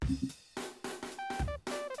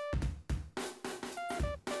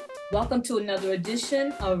Welcome to another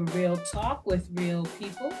edition of Real Talk with Real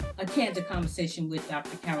People, a candid conversation with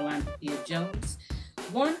Dr. Caroline Bethea Jones.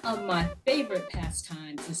 One of my favorite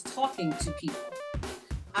pastimes is talking to people.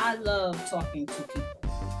 I love talking to people.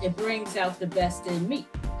 It brings out the best in me.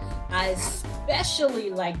 I especially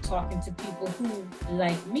like talking to people who,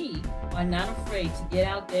 like me, are not afraid to get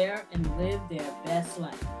out there and live their best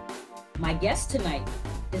life. My guest tonight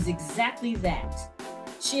is exactly that.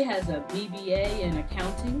 She has a BBA in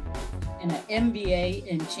accounting and an MBA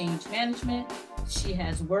in change management. She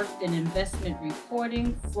has worked in investment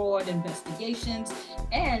reporting, fraud investigations,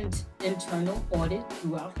 and internal audit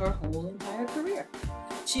throughout her whole entire career.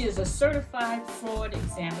 She is a certified fraud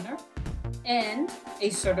examiner and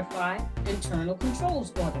a certified internal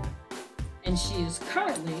controls auditor. And she is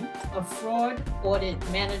currently a fraud audit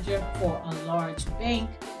manager for a large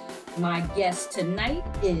bank. My guest tonight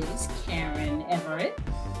is Karen Everett.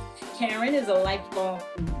 Karen is a lifelong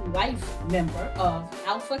member of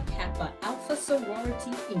Alpha Kappa Alpha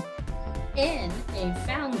Sorority Inc. and a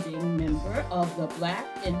founding member of the Black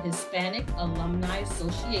and Hispanic Alumni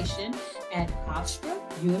Association at Hofstra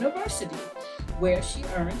University, where she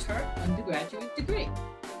earned her undergraduate degree.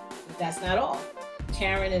 But that's not all.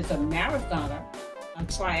 Karen is a marathoner, a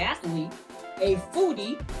triathlete, a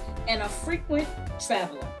foodie, and a frequent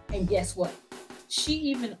traveler. And guess what? She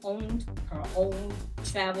even owned her own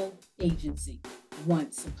travel agency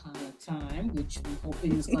once upon a time, which we're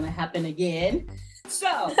hoping is going to happen again.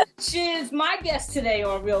 So she is my guest today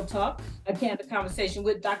on Real Talk, a candid conversation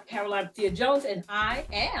with Dr. Caroline Bethea Jones, and I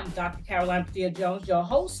am Dr. Caroline Bethea Jones, your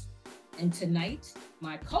host. And tonight,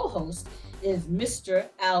 my co-host is Mr.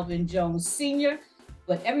 Alvin Jones Sr.,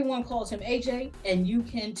 but everyone calls him AJ, and you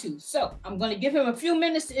can too. So I'm going to give him a few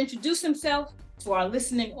minutes to introduce himself to our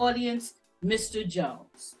listening audience. Mr.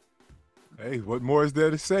 Jones. Hey, what more is there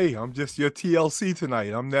to say? I'm just your TLC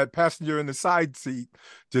tonight. I'm that passenger in the side seat,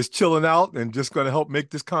 just chilling out and just going to help make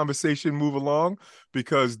this conversation move along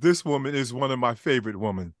because this woman is one of my favorite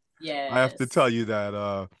women. Yes. I have to tell you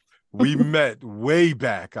that we met way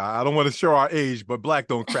back. I don't want to show our age, but black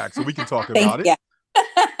don't crack, so we can talk about it.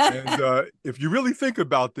 And if you really think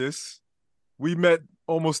about this, we met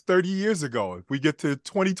almost 30 years ago. If we get to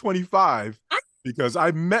 2025, because I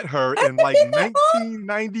met her in like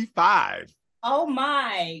 1995. Oh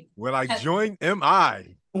my. When I joined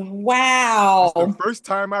MI. Wow. That's the first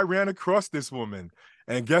time I ran across this woman.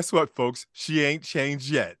 And guess what, folks? She ain't changed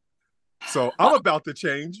yet. So I'm about to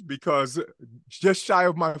change because just shy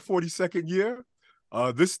of my 42nd year,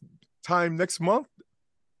 this time next month,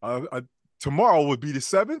 tomorrow would be the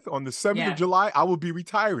 7th. On the 7th of July, I will be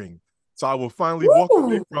retiring. So I will finally walk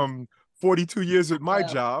away from 42 years at my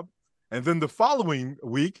job. And then the following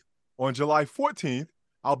week, on July 14th,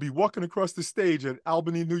 I'll be walking across the stage at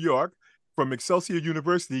Albany, New York, from Excelsior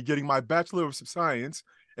University, getting my Bachelor of Science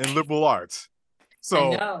in Liberal Arts.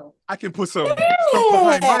 So I can put some stuff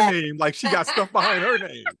behind my name, like she got stuff behind her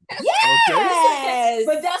name. Yes. Okay?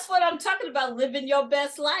 But that's what I'm talking about, living your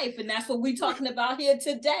best life. And that's what we're talking about here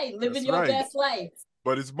today, living your best life.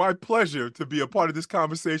 But it's my pleasure to be a part of this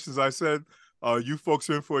conversation. As I said, you folks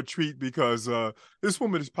are in for a treat because this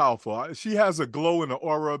woman is powerful. She has a glow and an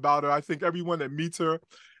aura about her. I think everyone that meets her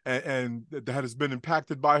and that has been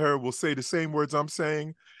impacted by her will say the same words I'm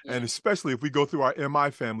saying. Yeah. And especially if we go through our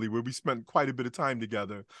MI family, where we spent quite a bit of time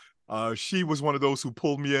together. She was one of those who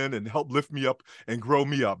pulled me in and helped lift me up and grow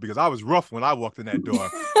me up because I was rough when I walked in that door.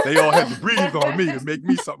 They all had to breathe on me to make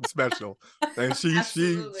me something special. And she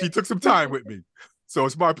took some time with me. So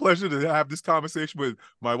it's my pleasure to have this conversation with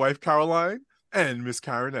my wife, Caroline, and Miss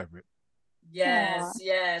Karen Everett. Yes,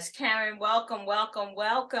 yes. Karen, welcome, welcome,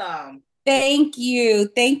 welcome. Thank you.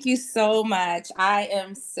 Thank you so much. I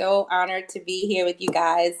am so honored to be here with you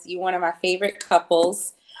guys. You're one of my favorite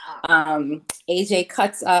couples. AJ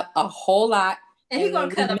cuts up a whole lot. And he's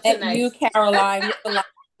going to cut up tonight. You, Caroline, we were like,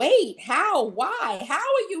 wait, how? Why? How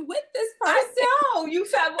are you with this person?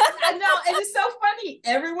 I know. And it's so funny.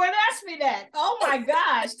 Everyone asked me that. Oh my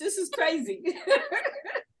gosh, this is crazy.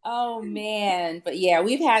 Oh man, but yeah,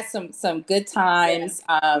 we've had some good times.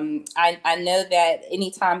 I know that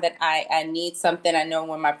anytime that I need something, I know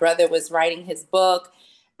when my brother was writing his book,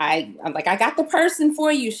 I'm like, I got the person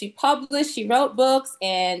for you. She published, she wrote books,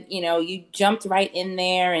 and you jumped right in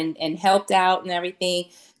there and helped out and everything.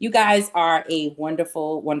 You guys are a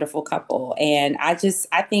wonderful, wonderful couple. And I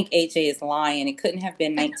think AJ is lying. It couldn't have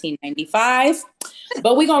been 1995,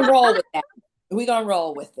 but we're going to roll with that. We're going to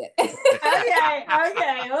roll with it.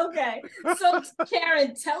 Okay. So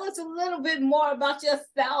Karen, tell us a little bit more about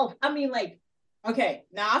yourself. I mean, like, Okay,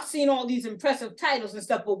 now I've seen all these impressive titles and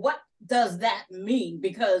stuff, but what does that mean?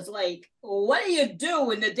 Because, like, what do you do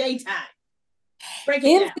in the daytime? Break it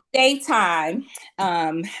In down. the daytime,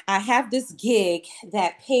 I have this gig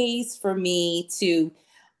that pays for me to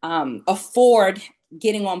afford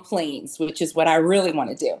getting on planes, which is what I really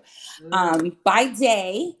want to do. By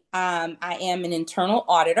day, I am an internal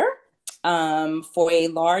auditor for a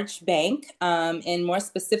large bank, and more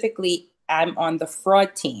specifically, I'm on the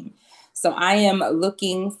fraud team. So I am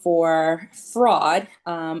looking for fraud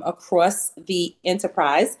across the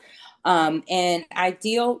enterprise. And I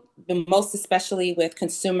deal most especially with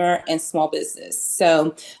consumer and small business.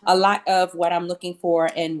 So a lot of what I'm looking for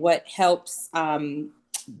and what helps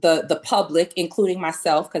the public, including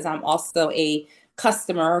myself, because I'm also a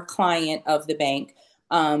customer or client of the bank.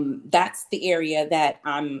 That's the area that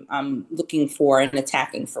I'm looking for and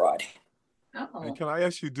attacking fraud. And Oh. can I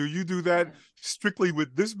ask you, do you do that strictly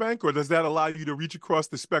with this bank, or does that allow you to reach across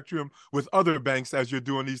the spectrum with other banks as you're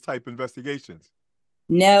doing these type investigations?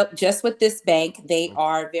 No, just with this bank. They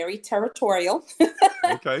are very territorial.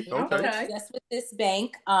 Okay, okay. Okay. Just with this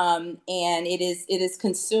bank, and it is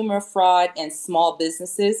consumer fraud and small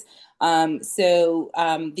businesses. So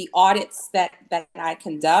the audits that I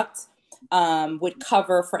conduct would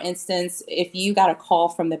cover, for instance, if you got a call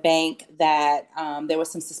from the bank that there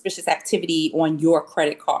was some suspicious activity on your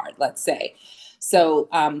credit card, let's say. So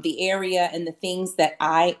the area and the things that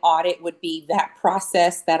I audit would be that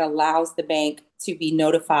process that allows the bank to be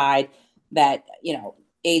notified that,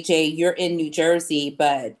 AJ, you're in New Jersey,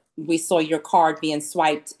 but we saw your card being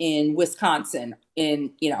swiped in Wisconsin.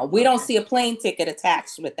 And, we don't see a plane ticket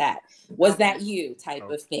attached with that. Was that you type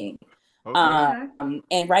Oh, of thing? okay.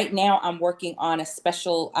 And right now I'm working on a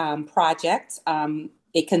special project,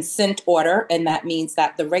 a consent order. And that means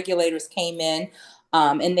that the regulators came in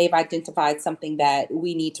and they've identified something that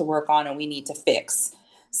we need to work on and we need to fix.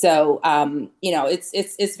 So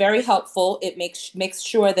it's very helpful. It makes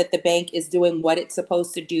sure that the bank is doing what it's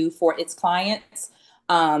supposed to do for its clients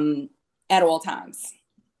at all times.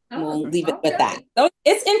 We'll leave it with that. Okay. So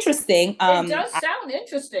it's interesting. It does sound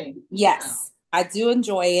interesting. Yeah. Yes, I do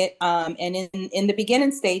enjoy it. And in the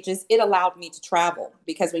beginning stages, it allowed me to travel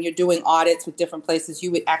because when you're doing audits with different places, you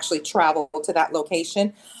would actually travel to that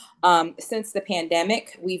location. Since the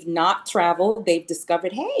pandemic, we've not traveled. They've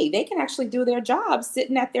discovered, hey, they can actually do their job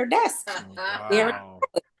sitting at their desk. Wow.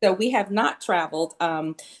 So we have not traveled,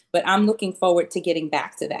 but I'm looking forward to getting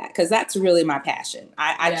back to that because that's really my passion.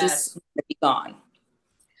 I just Yes. want to be gone.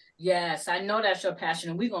 Yes, I know that's your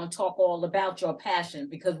passion, and we're going to talk all about your passion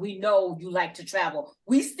because we know you like to travel.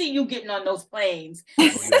 We see you getting on those planes.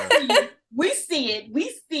 Oh, yeah. We see it.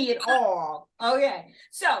 We see it all. Okay.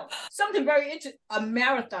 So, something very interesting, a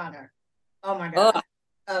marathoner. Oh my God.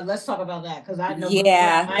 Ugh. Let's talk about that because I know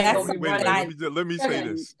Yeah, I ain't that's going to be Wait a running. minute. Let me say Okay.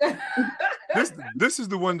 this. This is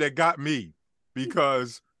the one that got me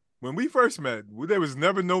because when we first met, there was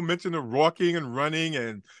never no mention of walking and running,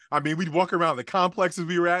 and I mean we'd walk around the complexes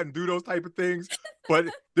we were at and do those type of things, but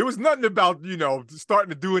there was nothing about starting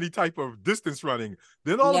to do any type of distance running.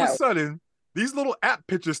 Then all of a No. sudden, these little app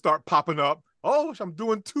pictures start popping up. Oh, I'm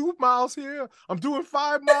doing 2 miles here. I'm doing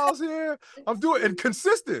 5 miles here. I'm doing and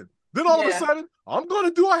consistent. Then all of a sudden, I'm going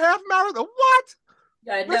to do a half marathon. What?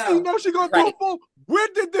 I Next thing you know. know, she's going to do Right. a full. Where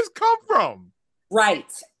did this come from?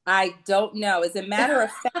 Right. I don't know. As a matter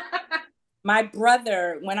of fact, my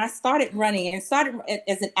brother, when I started running, and it started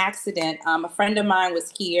as an accident, a friend of mine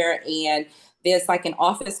was here, and there's like an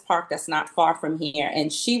office park that's not far from here.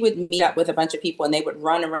 And she would meet up with a bunch of people and they would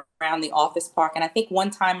run around the office park. And I think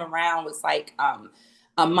one time around was like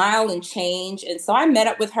a mile and change. And so I met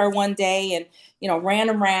up with her one day and, ran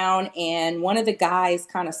around. And one of the guys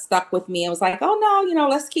kind of stuck with me and was like, oh, no,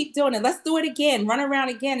 let's keep doing it. Let's do it again. Run around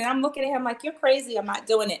again. And I'm looking at him like, you're crazy. I'm not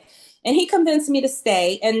doing it. And he convinced me to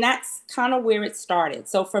stay. And that's kind of where it started.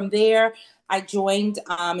 So from there, I joined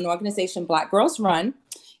an organization, Black Girls Run.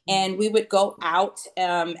 And we would go out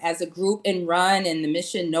as a group and run, and the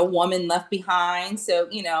mission, no woman left behind. So,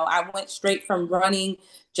 I went straight from running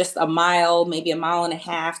just a mile, maybe a mile and a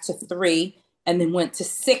half to 3, and then went to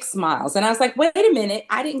 6 miles. And I was like, wait a minute,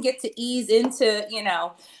 I didn't get to ease into,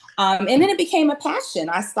 and then it became a passion.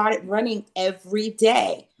 I started running every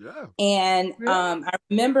day. Yeah. And I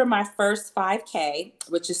remember my first 5K,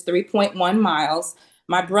 which is 3.1 miles.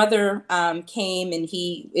 My brother came and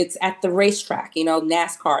it's at the racetrack,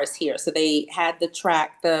 NASCAR is here. So they had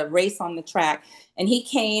the race on the track. And he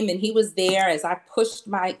came and he was there as I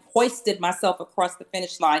hoisted myself across the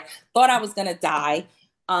finish line, thought I was going to die.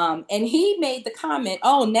 And he made the comment,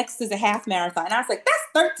 oh, next is a half marathon. And I was like,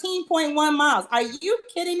 that's 13.1 miles. Are you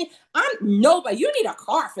kidding me? I'm nobody. You need a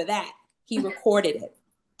car for that. he recorded it.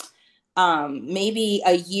 Maybe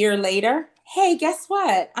a year later, hey, guess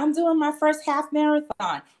what? I'm doing my first half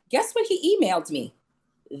marathon. Guess what he emailed me?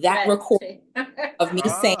 That recording of me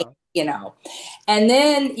saying, and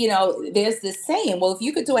then, there's this saying, well, if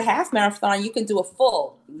you could do a half marathon, you can do a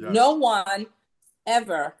full. Yes. No one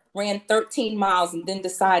ever ran 13 miles and then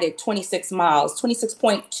decided 26 miles,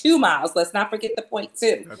 26.2 miles. Let's not forget the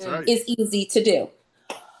 0.2. That's right. Is easy to do.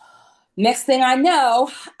 Next thing I know,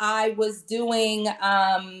 I was doing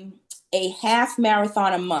a half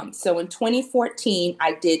marathon a month. So in 2014,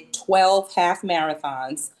 I did 12 half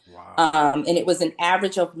marathons. Wow. And it was an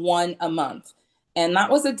average of one a month. And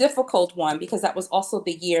that was a difficult one because that was also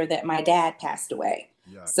the year that my dad passed away.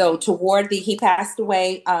 Yeah. So he passed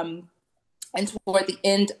away, and toward the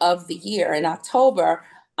end of the year in October,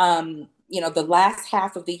 the last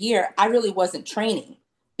half of the year, I really wasn't training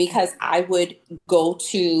because I would go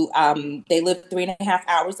to, they lived 3.5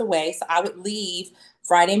 hours away. So I would leave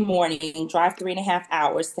Friday morning, drive 3.5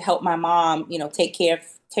 hours to help my mom, take care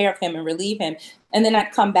of him and relieve him. And then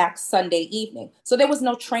I'd come back Sunday evening. So there was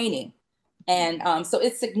no training. And so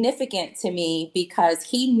it's significant to me because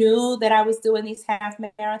he knew that I was doing these half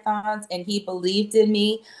marathons and he believed in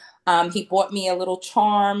me. He bought me a little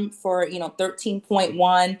charm for,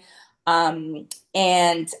 13.1.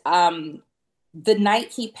 The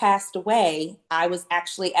night he passed away, I was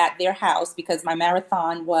actually at their house because my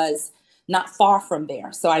marathon was not far from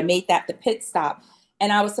there. So I made that the pit stop.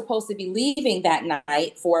 And I was supposed to be leaving that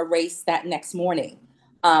night for a race that next morning.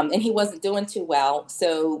 And he wasn't doing too well.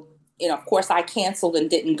 So, of course, I canceled and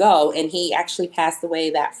didn't go. And he actually passed away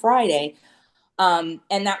that Friday. And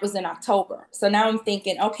that was in October. So now I'm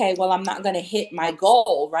thinking, okay, well, I'm not going to hit my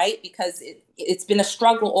goal, right? Because it's been a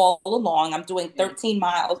struggle all along. I'm doing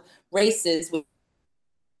 13-mile races with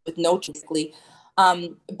no basically.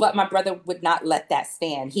 But my brother would not let that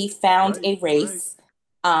stand. He found a race.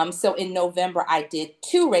 Right. So in November, I did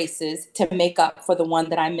 2 races to make up for the one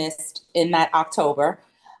that I missed in that October.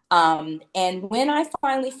 And when I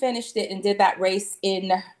finally finished it and did that race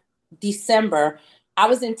in December, I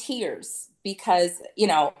was in tears because,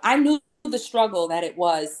 I knew the struggle that it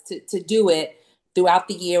was to do it throughout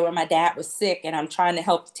the year when my dad was sick and I'm trying to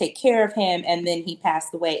help take care of him. And then he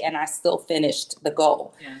passed away and I still finished the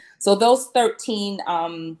goal. Yeah. So those 13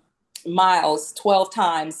 miles, 12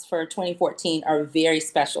 times for 2014 are very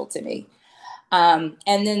special to me. And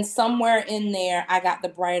then somewhere in there, I got the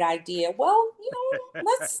bright idea, well,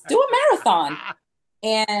 let's do a marathon.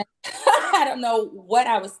 And I don't know what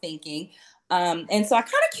I was thinking. And so I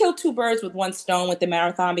kind of killed 2 birds with one stone with the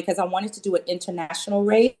marathon because I wanted to do an international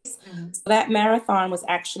race. Mm-hmm. So that marathon was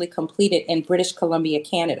actually completed in British Columbia,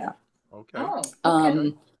 Canada. Okay. I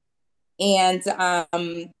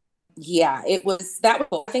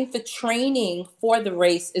think the training for the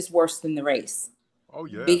race is worse than the race. Oh,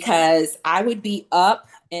 yeah. Because I would be up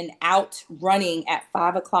and out running at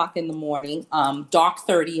 5 o'clock in the morning, dark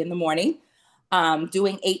 30 in the morning.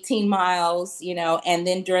 Doing 18 miles, and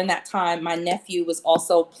then during that time, my nephew was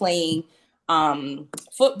also playing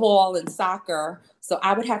football and soccer. So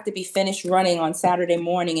I would have to be finished running on Saturday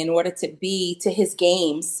morning in order to be to his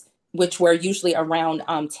games, which were usually around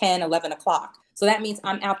 10, 11 o'clock. So that means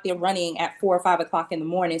I'm out there running at 4 or 5 o'clock in the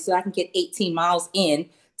morning so I can get 18 miles in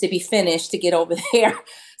to be finished to get over there.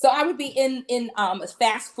 So I would be in a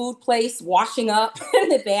fast food place, washing up in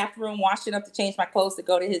the bathroom, washing up to change my clothes to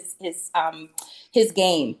go to his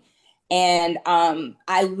game. And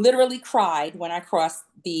I literally cried when I crossed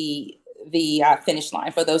the finish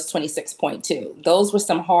line for those 26.2. Those were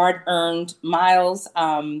some hard-earned miles.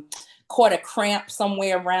 Caught a cramp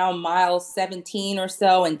somewhere around mile 17 or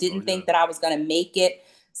so and didn't think that I was going to make it.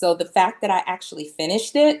 So the fact that I actually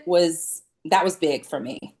finished it was big for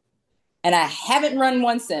me. And I haven't run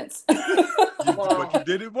one since. But you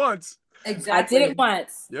did it once. Exactly. I did it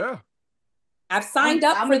once. Yeah. I've signed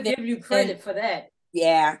up for this. I'm going to give you credit for that.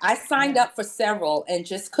 Yeah, I signed up for several and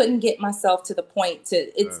just couldn't get myself to the point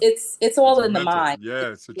to it's all in the mind.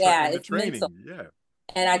 Yeah, it's training. Mental. Yeah.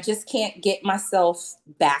 And I just can't get myself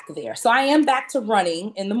back there. So I am back to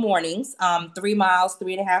running in the mornings, 3 miles,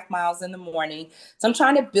 3.5 miles in the morning. So I'm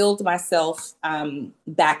trying to build myself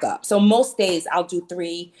back up. So most days I'll do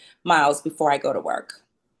 3 miles before I go to work.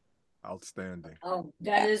 Outstanding. Oh,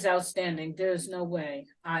 that is outstanding. There's no way.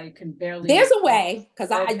 I can barely. There's a way because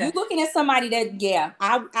you looking at somebody that,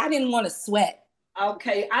 I didn't want to sweat.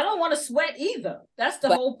 Okay. I don't want to sweat either. That's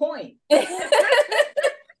the whole point.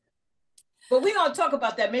 But we don't talk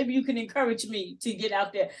about that. Maybe you can encourage me to get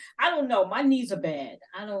out there. I don't know. My knees are bad.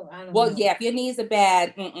 I don't Well, know. yeah, if your knees are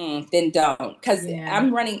bad, then don't. Because Yeah.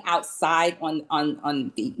 I'm running outside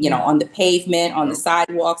on the Yeah. on the pavement, on the Yep.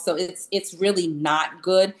 sidewalk, so it's really not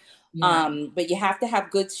good. Yeah. But you have to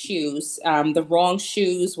have good shoes. The wrong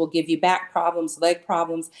shoes will give you back problems, leg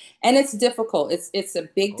problems, and it's difficult. It's a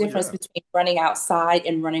big Oh, difference yeah. between running outside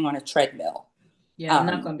and running on a treadmill. Yeah, I'm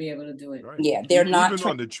not going to be able to do it. Right. Yeah, they're not Even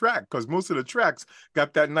on the track, because most of the tracks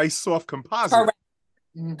got that nice soft composite. correct.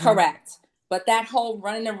 Mhm. Correct. But that whole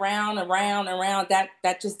running around,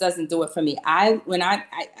 that just doesn't do it for me. I'm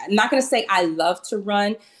not going to say I love to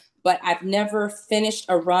run, but I've never finished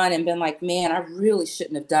a run and been like, man, I really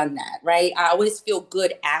shouldn't have done that. Right. I always feel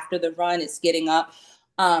good after the run. It's getting up.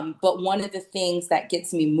 But one of the things that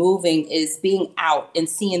gets me moving is being out and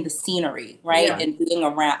seeing the scenery, right? Yeah. And being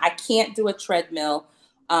around. I can't do a treadmill.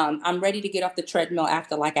 I'm ready to get off the treadmill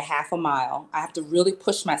after like a half a mile. I have to really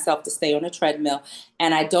push myself to stay on a treadmill.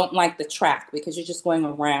 And I don't like the track because you're just going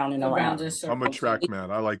around and around. I'm a track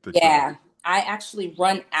man. I like the Yeah. track. I actually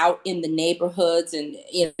run out in the neighborhoods and,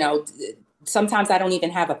 sometimes I don't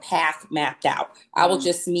even have a path mapped out. I will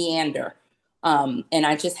just meander. And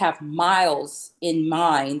I just have miles in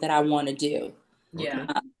mind that I want to do. Yeah.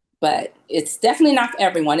 But it's definitely not for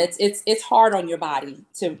everyone. It's hard on your body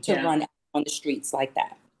to Yeah. run on the streets like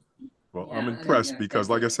that. Well, Yeah, I'm impressed because,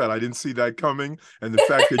 like I said, I didn't see that coming, and the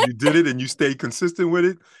fact that you did it and you stayed consistent with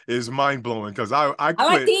it is mind blowing. Because I I like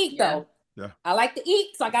quit. to eat though. Yeah. I like to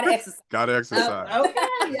eat, so I gotta exercise. Gotta exercise.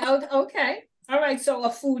 Okay. All right. So a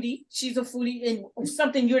foodie. She's a foodie, and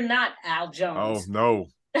something you're not, Al Oh Jones. no!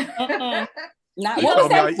 Not You tell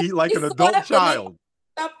me I eat like an adult child.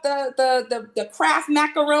 Up the Kraft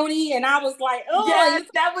macaroni, and I was like, oh, yes,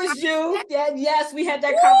 that was you. Yes, we had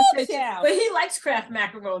that conversation. Child. But he likes Kraft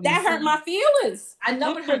macaroni. That hurt my feelings. I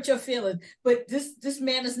know it hurt your feelings, but this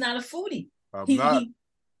man is not a foodie. I'm not.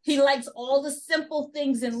 He likes all the simple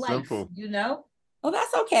things in life. Simple. You know. Well,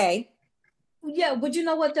 that's okay. Yeah, but you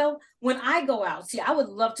know what though? When I go out, see, I would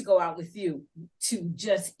love to go out with you to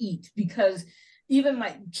just eat because even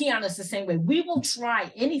my Kiana's the same way. We will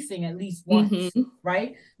try anything at least once,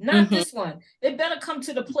 right? Not this one. It better come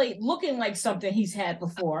to the plate looking like something he's had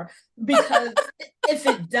before, because if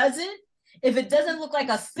it doesn't look like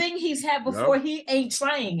a thing he's had before, he ain't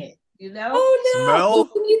trying it. You know? Oh no! Smell,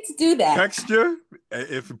 we need to do that. Texture.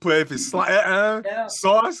 If it's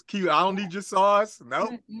sauce, I don't need your sauce.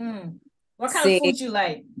 No. What kind of food you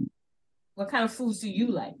like? What kind of foods do you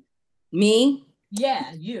like? Me?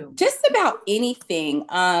 Yeah, you. Just about anything.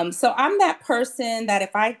 So I'm that person that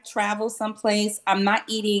if I travel someplace, I'm not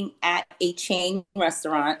eating at a chain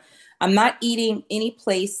restaurant. I'm not eating any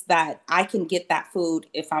place that I can get that food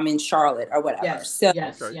if I'm in Charlotte or whatever. Yes, so,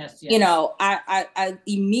 yes. I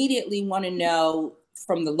immediately want to know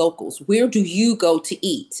from the locals, where do you go to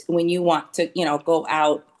eat when you want to, go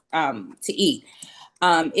out to eat?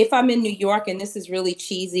 If I'm in New York, and this is really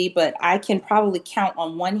cheesy, but I can probably count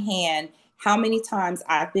on one hand how many times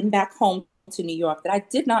I've been back home to New York that I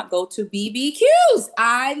did not go to BBQs.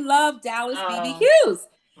 I love Dallas BBQs.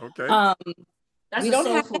 Okay. That's we a don't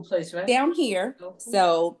soul have food place, right? Down here.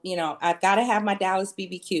 So, I've got to have my Dallas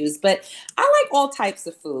BBQs, but I like all types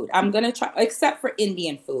of food. I'm going to try, except for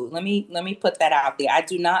Indian food. Let me put that out there. I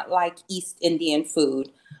do not like East Indian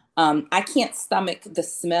food. I can't stomach the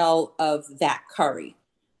smell of that curry,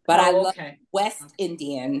 but I love West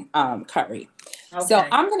Indian curry. Okay. So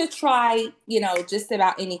I'm going to try, just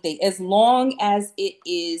about anything, as long as it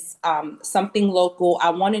is something local. I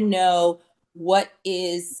want to know what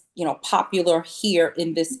is, popular here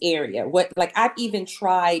in this area. I've even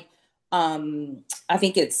tried, I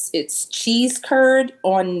think it's cheese curd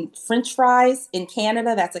on French fries in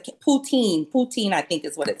Canada. That's a poutine, I think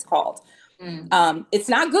is what it's called. It's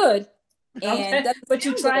not good. And but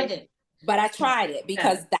you tried it. But I tried it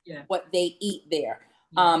because that's what they eat there.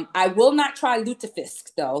 I will not try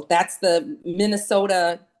lutefisk though. That's the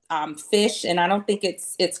Minnesota fish, and I don't think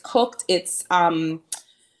it's cooked. It's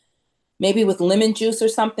maybe with lemon juice or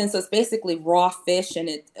something. So it's basically raw fish, and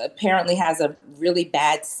it apparently has a really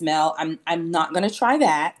bad smell. I'm not going to try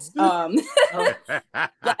that. But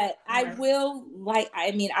I will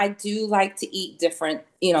I do like to eat different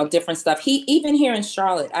stuff. Even here in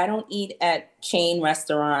Charlotte, I don't eat at chain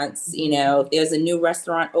restaurants. If there's a new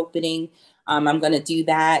restaurant opening, I'm going to do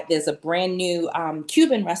that. There's a brand new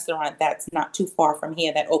Cuban restaurant that's not too far from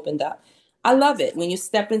here that opened up. I love it. When you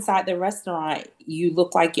step inside the restaurant, you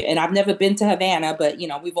look like and I've never been to Havana, but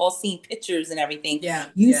we've all seen pictures and everything.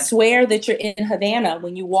 You swear that you're in Havana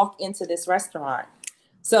when you walk into this restaurant.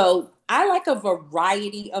 So I like a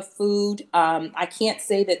variety of food. I can't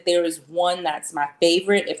say that there is one that's my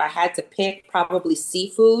favorite. If I had to pick, probably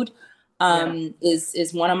seafood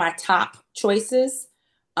is one of my top choices.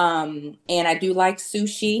 And I do like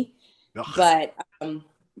sushi, but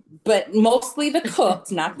mostly the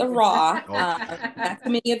cooked, not the raw. Not too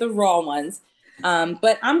many of the raw ones.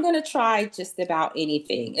 But I'm gonna try just about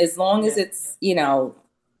anything as long as it's, you know,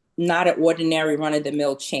 not an ordinary run of the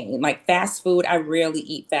mill chain. Like fast food, I rarely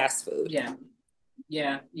eat fast food.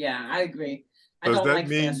 Yeah, I agree. I Does don't that like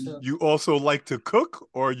fast mean food. you also like to cook,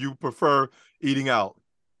 or you prefer eating out?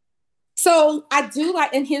 So I do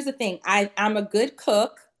like, and here's the thing, I'm a good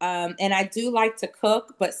cook, and I do like to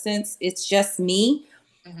cook, but since it's just me,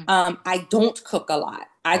 I don't cook a lot.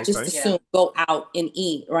 I just assume go out and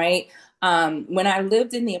eat, right? When I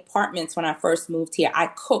lived in the apartments when I first moved here,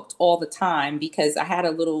 I cooked all the time because I had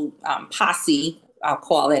a little posse, I'll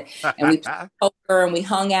call it, and we played poker and we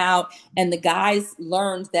hung out, and the guys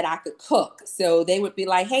learned that I could cook. So they would be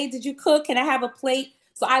like, "Hey, did you cook? Can I have a plate?"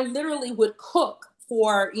 So I literally would cook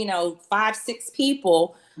for, you know, 5, 6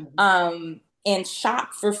 people, and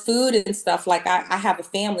shop for food and stuff. Like I have a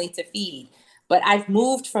family to feed. But I've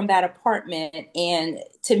moved from that apartment, and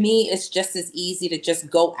to me, it's just as easy to just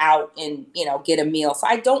go out and, you know, get a meal. So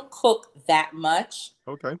I don't cook that much.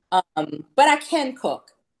 Okay. But I can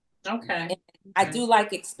cook. Okay. And I do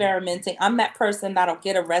like experimenting. I'm that person that'll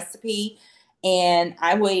get a recipe and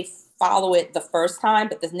I will follow it the first time,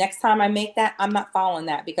 but the next time I make that, I'm not following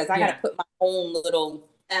that because I got to put my own little,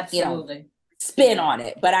 you know, spin on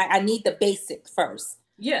it. But I need the basic first.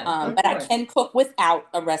 But I can cook without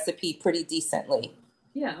a recipe pretty decently.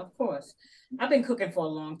 Yeah, of course. I've been cooking for a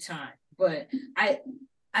long time, but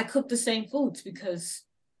I cook the same foods because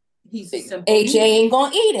he's a simple AJ ain't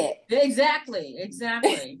gonna eat it. Exactly.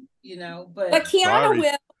 You know, but Kiana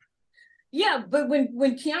will. Yeah, but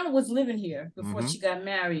when Kiana was living here before she got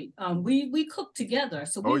married, we cooked together.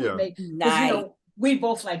 So we would make, because you know, we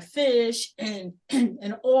both like fish and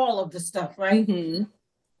and all of the stuff, right?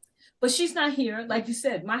 But she's not here. Like you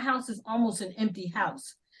said, my house is almost an empty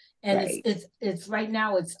house. And it's right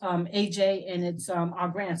now it's AJ and it's our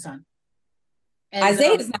grandson. And,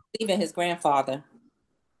 Isaiah's not leaving his grandfather.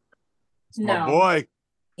 My boy.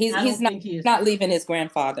 He's not leaving his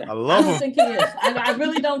grandfather. I love him. I don't think he is. I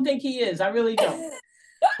really don't think he is. I really don't.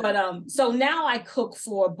 But so now I cook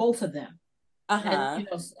for both of them. And you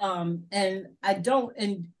know, and I don't,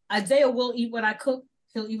 and Isaiah will eat what I cook.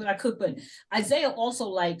 He'll eat what I cook, but Isaiah also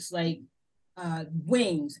likes like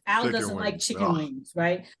wings. Al doesn't like chicken wings,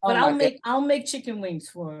 right? But I'll make chicken wings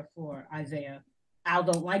for Isaiah. Al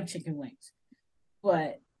don't like chicken wings.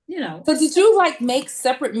 But you know. So did you like make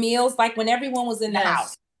separate meals like when everyone was in the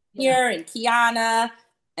house? Here and Kiana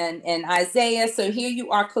and Isaiah. So here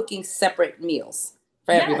you are cooking separate meals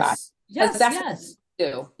for everybody. Yes. What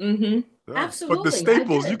you do. Absolutely. But the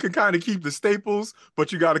staples, you can kind of keep the staples,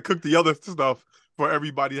 but you got to cook the other stuff for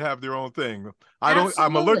everybody to have their own thing.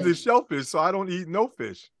 I'm allergic to shellfish, so I don't eat no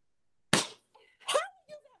fish. How are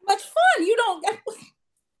you that much fun? You don't get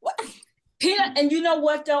what? Peter, and you know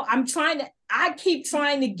what though? I keep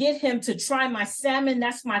trying to get him to try my salmon.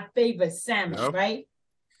 That's my favorite salmon, right?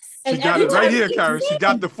 She got it right here, Karen. She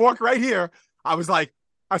got the fork right here. I said,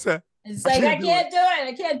 it's like, I can't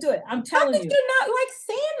do it. I'm telling you. How do not like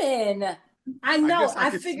salmon? I know. I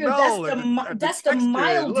figured that's the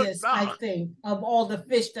mildest, I think, of all the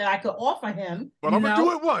fish that I could offer him. But I'm going to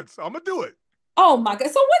do it once. I'm going to do it. Oh, my God.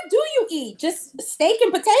 So what do you eat? Just steak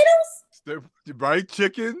and potatoes? Right?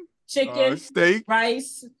 Chicken, steak.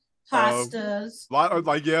 Rice, pastas.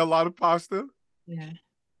 A lot of pasta. Yeah.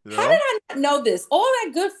 You know? How did I not know this? All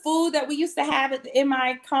that good food that we used to have in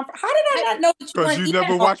my comfort. How did I not know that because you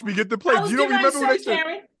never watched me get the plate. You don't remember what they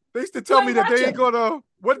said? They used to tell me that they ain't gonna.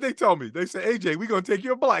 What did they tell me? They said, AJ, we're gonna take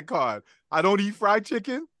your black card. I don't eat fried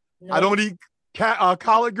chicken. Nope. I don't eat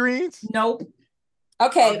collard greens. Nope.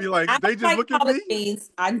 Okay, I'd be like, they just look at me. Greens.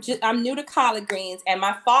 I'm new to collard greens, and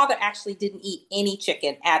my father actually didn't eat any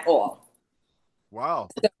chicken at all. Wow.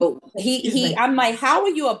 So I'm like, how are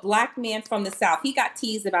you a black man from the South? He got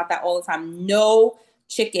teased about that all the time. No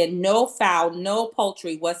chicken, no fowl, no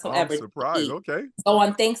poultry whatsoever. I'm surprised. Okay. So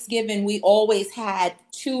on Thanksgiving, we always had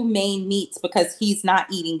 2 main meats because he's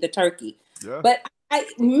not eating the turkey. Yeah. But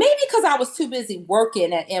maybe because I was too busy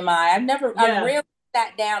working at MI, I rarely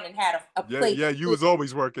sat down and had a plate. Yeah, you was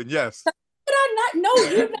always working. Yes. Did I not know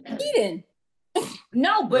you're not eating?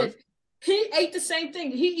 No, but he ate the same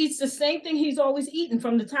thing. He eats the same thing he's always eaten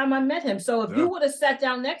from the time I met him. So if you would have sat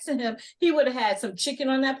down next to him, he would have had some chicken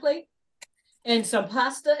on that plate and some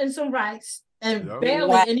pasta and some rice and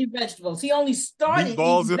barely any vegetables. He only started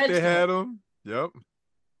meatballs eating if they had them. Yep.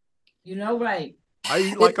 You know, right. I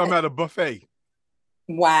eat like I'm at a buffet.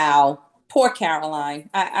 Wow. Poor Caroline.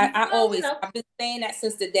 I Well, you always, know, I've been saying that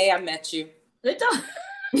since the day I met you. it don't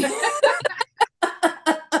it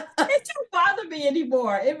don't bother me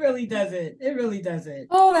anymore. It really doesn't. It really doesn't.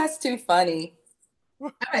 Oh, that's too funny.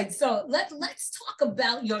 All right, so let's talk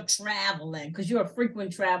about your traveling because you're a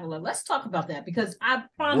frequent traveler. Let's talk about that because I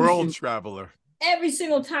promise World you, traveler. every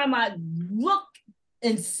single time I look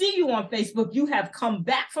and see you on Facebook, you have come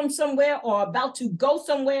back from somewhere or about to go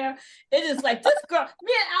somewhere. It is like this girl,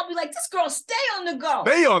 me and I'll be like, this girl, stay on the go.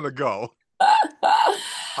 Stay on the go. I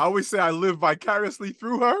always say I live vicariously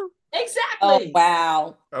through her. Oh, Exactly.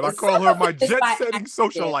 wow. And I call Some her of my it is by jet-setting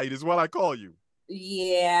accident. socialite is what I call you.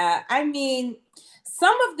 Yeah, I mean,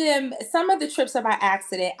 some of the trips are by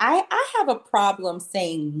accident. I have a problem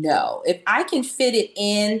saying no. If I can fit it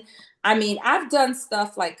in, I mean, I've done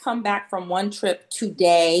stuff like come back from one trip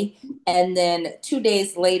today, and then 2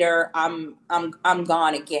 days later, I'm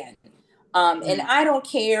gone again. And I don't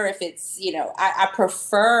care if it's, I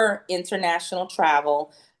prefer international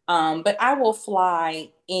travel, but I will fly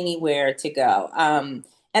anywhere to go. And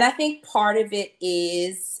I think part of it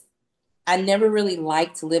is I never really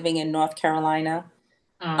liked living in North Carolina.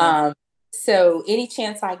 Uh, Um, so any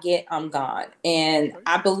chance I get, I'm gone. And Okay.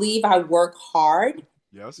 I believe I work hard.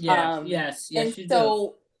 Yes. yeah, Um, yes, and yes, you do.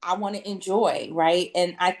 so I want to enjoy, right?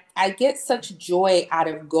 And I get such joy out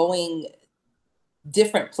of going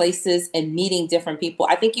different places and meeting different people.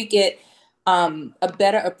 I think you get a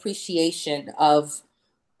better appreciation of,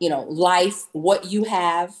 life, what you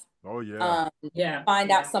have, Oh yeah. um, Yeah,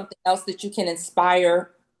 find out yeah. something else that you can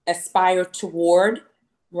aspire toward,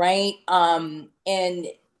 right? And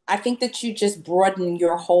I think that you just broaden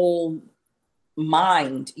your whole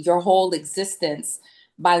mind, your whole existence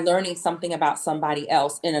by learning something about somebody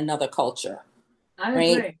else in another culture, I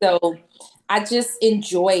right? agree. So I just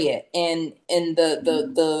enjoy it, and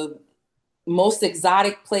the most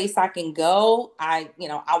exotic place I can go, I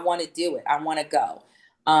want to do it. I want to go.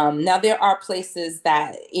 Now there are places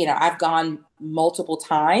that I've gone multiple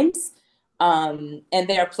times, and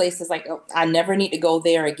there are places like, oh, I never need to go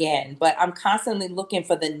there again. But I'm constantly looking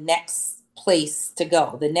for the next place to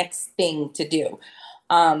go, the next thing to do.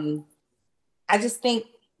 Um, I just think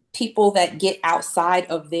people that get outside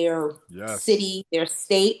of their Yes. city, their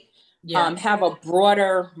state, Yeah, have a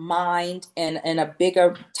broader mind and a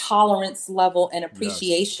bigger tolerance level and Yes.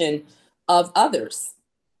 appreciation of others.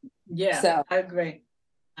 yeah, So, I agree.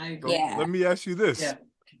 I So agree. yeah. let me ask you this. Yeah.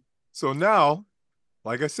 So now,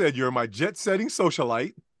 like I said, you're my jet-setting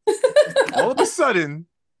socialite. All of a sudden,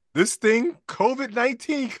 this thing,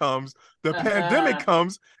 COVID-19 comes, the pandemic Uh,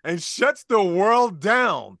 comes and shuts the world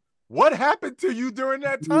down. What happened to you during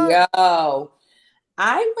that time? Yo,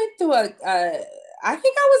 I went through I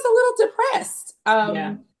think I was a little depressed.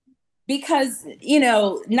 yeah. Because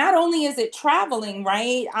not only is it traveling,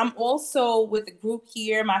 right, I'm also with a group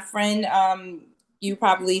here. My friend, you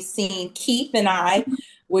probably seen Keith and I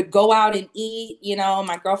would go out and eat.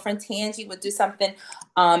 My girlfriend Tangi would do something,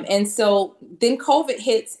 and so then COVID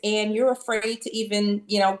hits and you're afraid to even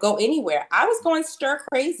go anywhere. I was going stir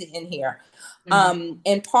crazy in here. Mhm.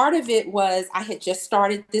 And part of it was I had just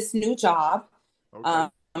started this new job. Okay.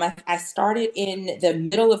 I started in the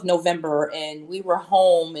middle of November, and we were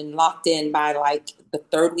home and locked in by like the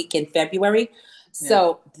third week in February. Yeah.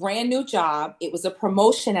 So, brand new job. It was a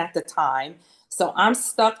promotion at the time. So, I'm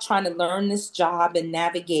stuck trying to learn this job and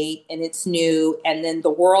navigate, and it's new. And then the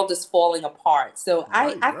world is falling apart. So,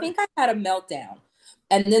 Right, I right. think I had a meltdown.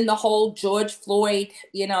 And then the whole George Floyd,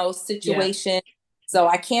 Yeah. situation. So,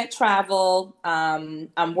 I can't travel.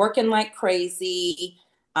 I'm working like crazy.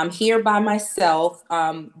 I'm here by myself.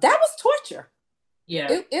 That was torture.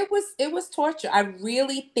 Yeah. It was torture. I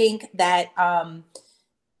really think that and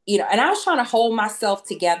I was trying to hold myself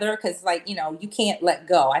together because like you can't let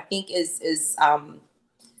go. I think as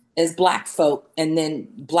black folk and then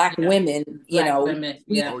black Yeah. women, Black women.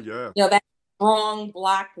 we Yeah. Oh yeah. that strong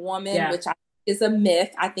black woman, Yeah. which I think is a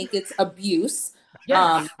myth. I think it's abuse.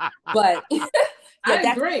 Um, Yes. but yeah, I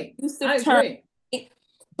that's agree. an abusive I term. agree.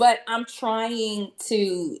 But I'm trying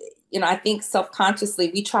to, I think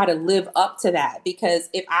self-consciously we try to live up to that because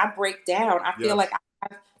if I break down, I feel like Yes. I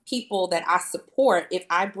have people that I support. If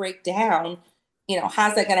I break down,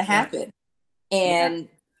 how's that going to Yeah. happen? Yeah. And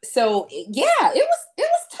so, yeah, it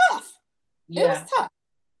was tough. It was Yeah. tough.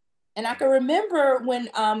 And I can remember when,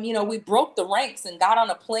 we broke the ranks and got on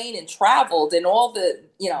a plane and traveled and all the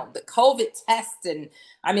COVID tests. And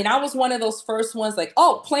I mean, I was one of those first ones like,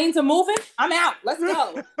 oh, planes are moving. I'm out. Let's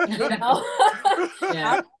go. Yeah.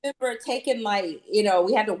 I remember taking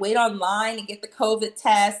we had to wait online and get the COVID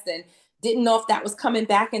test. And didn't know if that was coming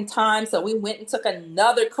back in time. So we went and took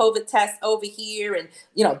another COVID test over here and,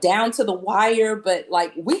 down to the wire. But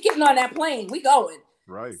like, we getting on that plane, we going.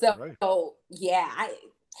 Right, So, right. yeah,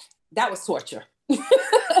 that was torture.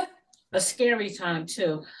 A scary time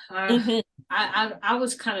too. Mm-hmm. I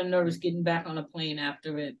was kind of nervous getting back on a plane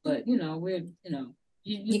after it, but You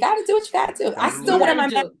got to do what you got to do. I still wear my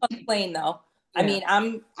mask on the plane though. Yeah. I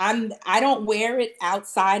mean, I don't wear it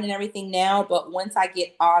outside and everything now, but once I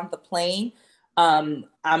get on the plane, I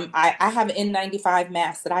have an N95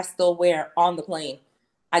 mask that I still wear on the plane.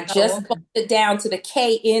 I just bumped it down to the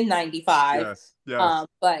KN95. Yes, yes.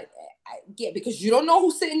 But yeah, because you don't know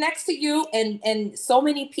who's sitting next to you, and so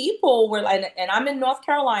many people were like, and I'm in North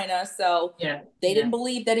Carolina, so they didn't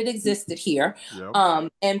believe that it existed here. Yep.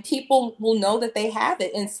 And people will know that they have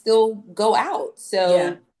it and still go out.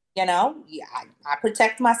 So I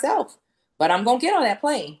protect myself, but I'm gonna get on that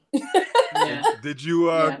plane. Did you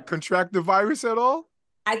contract the virus at all?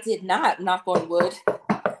 I did not. Knock on wood.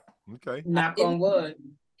 Okay. Knock on wood.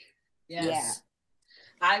 Yes. Yeah.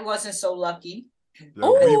 I wasn't so lucky. Yeah,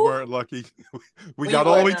 we weren't lucky. we got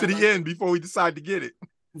all the way to the end before we decided to get it.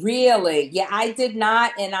 Really? Yeah, I did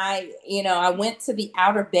not. And I went to the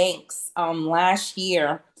Outer Banks last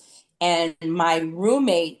year, and my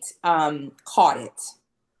roommate caught it.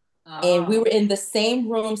 And we were in the same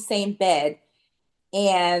room, same bed.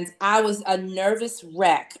 And I was a nervous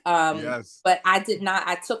wreck. Yes. But I did not.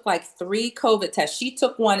 I took like 3 COVID tests. She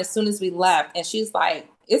took one as soon as we left. And she's like,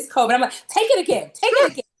 it's COVID. I'm like, take it again. Take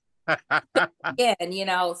it again.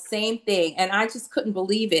 Again, same thing. And I just couldn't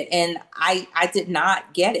believe it. And I did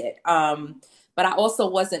not get it. But I also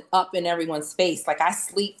wasn't up in everyone's face. Like I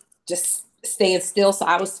sleep just staying still. So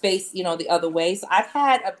I was faced, the other way. So I've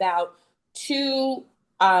had about 2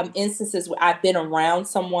 instances where I've been around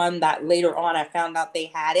someone that later on I found out they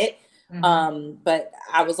had it. Mm-hmm. But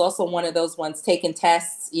I was also one of those ones taking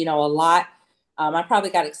tests, a lot. I probably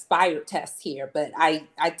got expired tests here, but I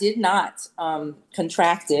did not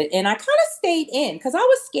contract it. And I kind of stayed in because I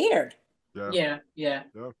was scared. Yeah.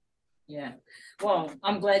 Well,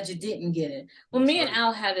 I'm glad you didn't get it. Well, me and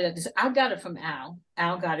Al had it. I got it from Al.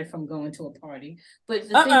 Al got it from going to a party. But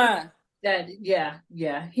the thing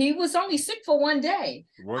that, he was only sick for one day.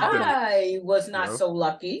 I was not so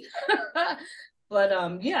lucky.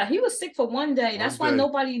 But he was sick for one day. That's why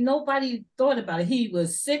nobody thought about it. He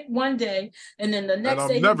was sick one day, and then the next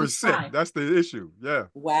day he was sick. Fine. That's the issue. Yeah.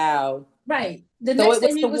 Wow. Right. The next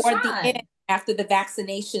day he was fine. The end after the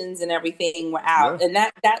vaccinations and everything were out, and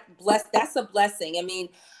that's a blessing. I mean,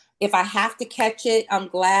 if I have to catch it, I'm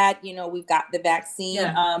glad we've got the vaccine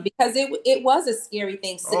because it was a scary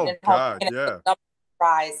thing sitting at home.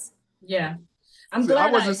 Surprise. Yeah. I'm glad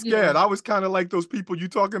I wasn't scared. I was kind of like those people you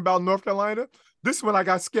talking about in North Carolina. This is when I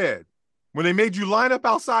got scared. When they made you line up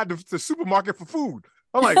outside the supermarket for food.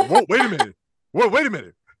 I'm like, whoa, wait a minute. Wait a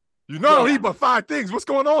minute. You don't eat but 5 things. What's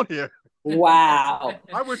going on here? Wow.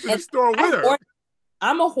 I went to the store with her.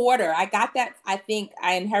 I'm a hoarder. I got that. I think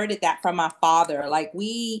I inherited that from my father. Like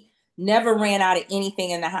we never ran out of anything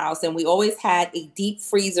in the house. And we always had a deep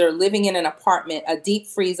freezer living in an apartment, a deep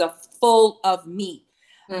freezer full of meat.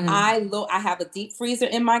 Mm-hmm. I have a deep freezer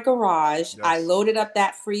in my garage. Yes. I loaded up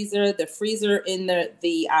that freezer. The freezer in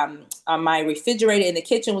the my refrigerator in the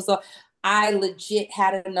kitchen was low. I legit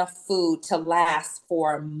had enough food to last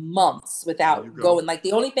for months without going. Like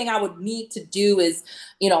the only thing I would need to do is,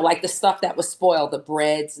 like the stuff that was spoiled, the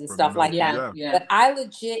breads and stuff like that. Yeah. But I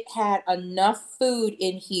legit had enough food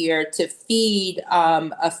in here to feed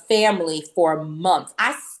a family for a month.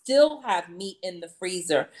 I still have meat in the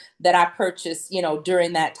freezer that I purchased,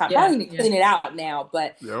 during that time. I don't need to clean it out now,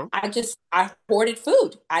 but I hoarded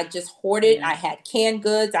food. I just hoarded. I had canned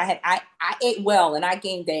goods. I ate well, and I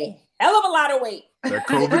gained a hell of a lot of weight. That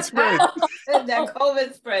COVID spread. That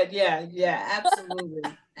COVID spread. Yeah, absolutely.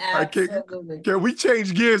 Absolutely. Can we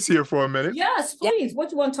change gears here for a minute? Yes, please. What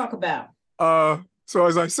do you want to talk about? So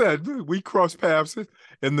as I said, we crossed paths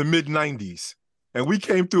in the mid-90s. And we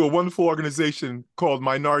came through a wonderful organization called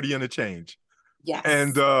Minority Interchange. Yes.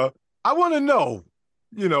 And I want to know,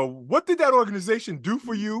 what did that organization do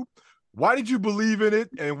for you? Why did you believe in it?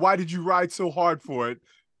 And why did you ride so hard for it?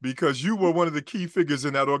 Because you were one of the key figures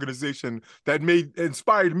in that organization that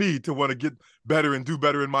inspired me to want to get better and do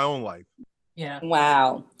better in my own life. Yeah.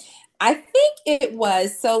 Wow. I think it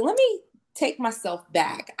was, so let me take myself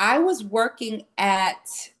back. I was working at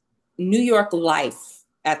New York Life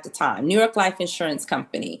at the time, New York Life Insurance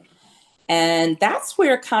Company. And that's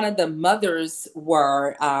where kind of the mothers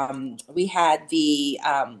were. We had the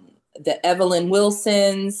Evelyn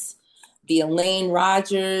Wilsons, the Elaine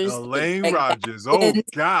Rogers. Elaine Rogers. Oh,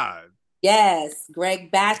 God. Yes,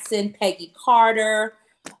 Greg Batson, Peggy Carter.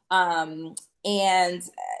 Um, and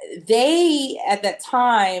they, at that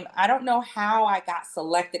time, I don't know how I got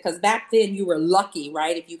selected, because back then you were lucky,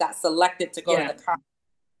 right? If you got selected to go to the conference.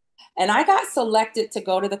 And I got selected to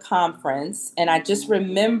go to the conference. And I just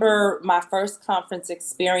remember my first conference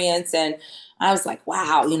experience. And I was like,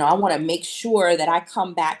 wow, I want to make sure that I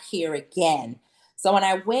come back here again. So when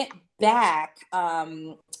I went back,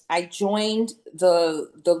 I joined the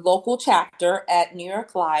local chapter at New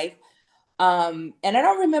York Life. And I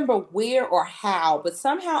don't remember where or how, but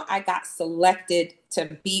somehow I got selected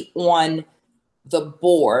to be on the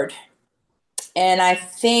board. And I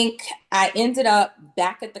think I ended up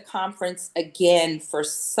back at the conference again for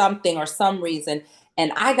something or some reason.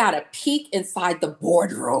 And I got a peek inside the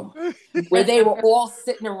boardroom where they were all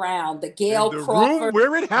sitting around, the In Gail the room Crawford.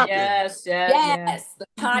 where it happened. Yes, yeah. Yes, the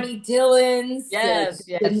Connie Dillons, Yes,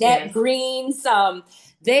 the yes, Jeanette yes. Greens.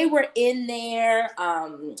 They were in there.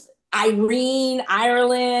 Irene,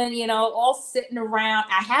 Ireland, all sitting around.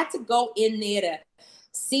 I had to go in there to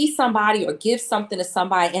see somebody or give something to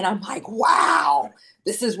somebody, and I'm like, wow,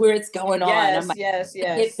 this is where it's going on. I'm Yes, like, yes,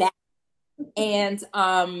 get yes. back. And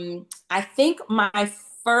I think my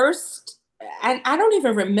first, I don't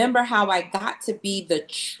even remember how I got to be the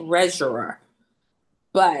treasurer.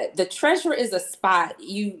 But the treasurer is a spot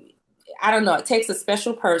I don't know, it takes a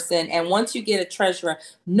special person. And once you get a treasurer,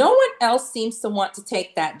 no one else seems to want to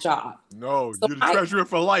take that job. No, So you're the treasurer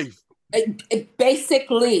for life.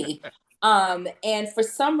 basically, and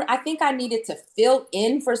I think I needed to fill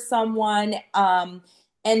in for someone.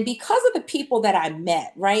 And because of the people that I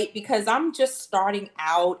met, right? Because I'm just starting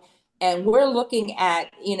out, and we're looking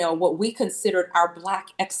at, what we considered our Black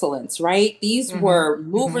excellence, right? These were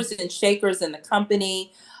movers and shakers in the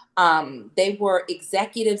company. They were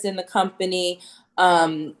executives in the company.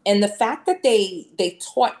 And the fact that they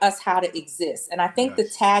taught us how to exist. And I think the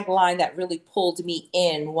tagline that really pulled me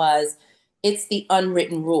in was, it's the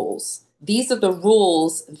unwritten rules. These are the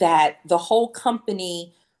rules that the whole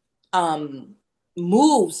company um,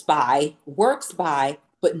 moves by, works by,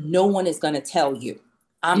 but no one is going to tell you.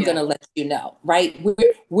 I'm going to let you know, right?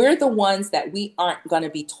 We're the ones that we aren't going to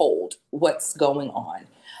be told what's going on.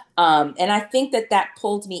 And I think that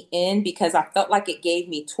pulled me in because I felt like it gave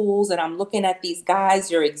me tools. And I'm looking at these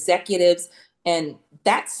guys, your executives, and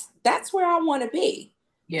that's where I want to be.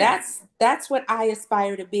 Yeah. That's what I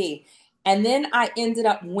aspire to be. And then I ended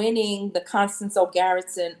up winning the Constance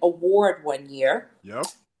O'Garretson Award one year. Yep.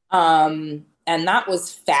 And that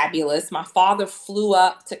was fabulous. My father flew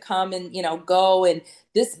up to come and, go. And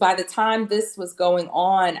by the time this was going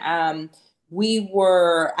on, I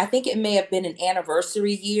think it may have been an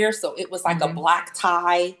anniversary year. So it was like a black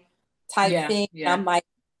tie type thing. Yeah. I'm like,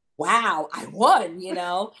 wow, I won,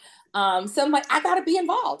 So I'm like, I got to be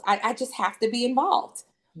involved. I just have to be involved.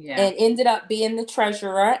 Yeah. And ended up being the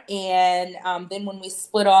treasurer. And then when we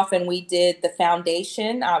split off and we did the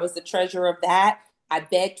foundation, I was the treasurer of that. I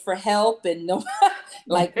begged for help and no,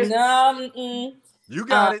 like, no. You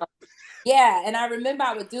got it. Yeah. And I remember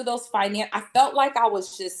I would do those I felt like I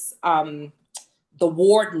was just the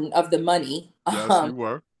warden of the money. Yes, you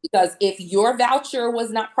were. Because if your voucher was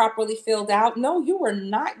not properly filled out, no, you were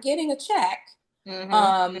not getting a check.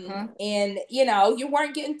 And you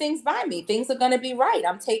weren't getting things by me. Things are going to be right.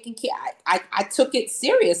 I'm taking care. I took it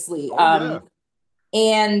seriously.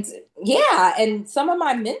 And yeah, and some of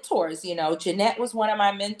my mentors, Jeanette was one of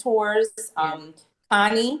my mentors.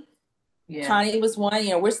 Connie was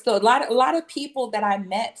one. We're still a lot of people that I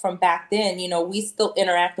met from back then. We still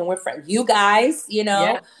interact and we're friends. You guys,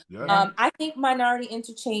 I think Minority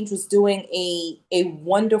Interchange was doing a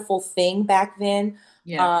wonderful thing back then.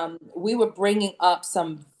 We were bringing up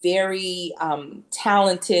some very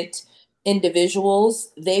talented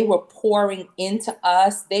individuals. They were pouring into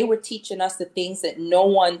us. They were teaching us the things that no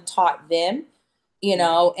one taught them,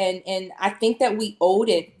 and I think that we owed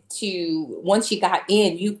it to, once you got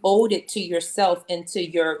in, you owed it to yourself and to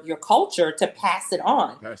your culture to pass it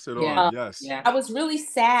on. Pass it on, yes. I was really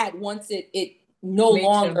sad once it no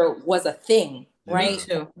longer was a thing, right?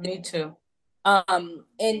 Me too.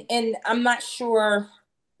 And I'm not sure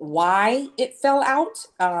why it fell out.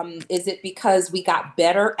 Is it because we got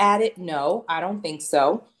better at it? No, I don't think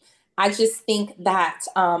so. I just think that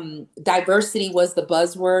diversity was the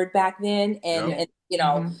buzzword back then. And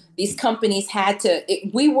these companies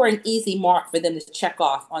we were an easy mark for them to check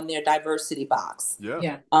off on their diversity box.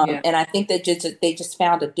 And I think they just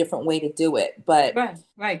found a different way to do it. But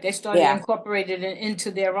right. They started incorporating it into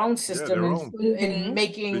their own system and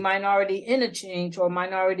making Minority Interchange or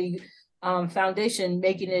Minority Foundation,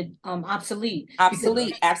 making it obsolete.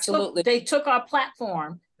 Absolutely. They took our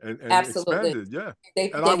platform and Absolutely. expanded. Yeah.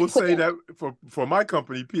 They And I will put say that for my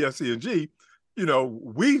company, PSC&G, you know,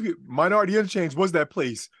 Minority Interchange was that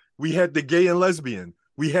place. We had the gay and lesbian,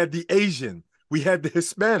 we had the Asian, we had the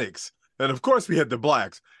Hispanics, and of course we had the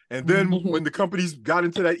blacks. And then when the companies got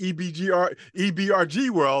into that EBRG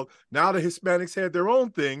world, now the Hispanics had their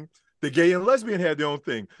own thing. The gay and lesbian had their own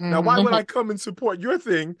thing. Now, why would I come and support your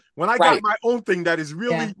thing when I got my own thing that is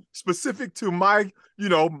really specific to my, you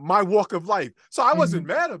know, my walk of life? So I wasn't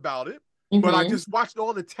mad about it, but I just watched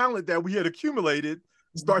all the talent that we had accumulated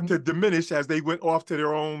start to diminish as they went off to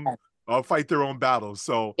their own, fight their own battles.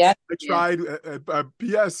 So I tried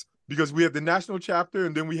PS because we have the national chapter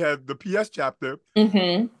and then we have the PS chapter.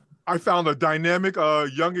 I found a dynamic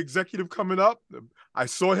young executive coming up. I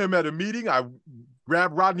saw him at a meeting. I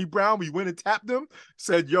grabbed Rodney Brown. We went and tapped him,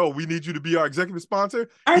 said, yo, we need you to be our executive sponsor.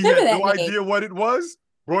 He had no idea what it was.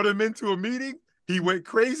 Brought him into a meeting. He went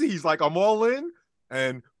crazy. He's like, I'm all in.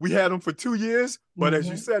 And we had him for 2 years. But as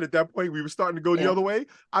you said, at that point, we were starting to go the other way.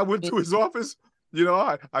 I went to his office. You know,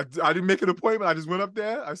 I didn't make an appointment. I just went up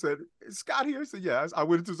there. I said, is Scott here? He said, yeah. I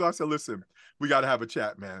went into his office. I said, listen, we got to have a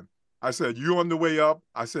chat, man. I said, you're on the way up.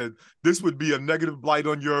 I said, this would be a negative blight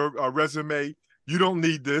on your resume. You don't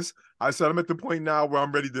need this. I said, I'm at the point now where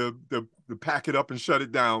I'm ready to pack it up and shut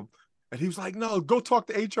it down. And he was like, no, go talk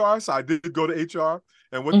to HR. So I did go to HR.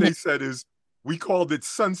 And what they said is, we called it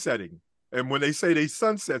sunsetting. And when they say they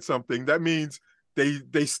sunset something, that means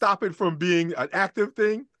they stop it from being an active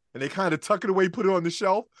thing and they kind of tuck it away, put it on the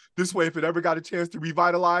shelf. This way, if it ever got a chance to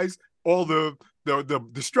revitalize, all the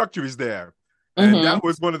structure is there. And that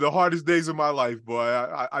was one of the hardest days of my life, boy.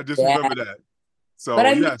 I just remember that. So, but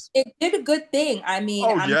I mean, it did a good thing. I mean,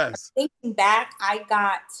 I'm thinking back, I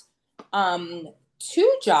got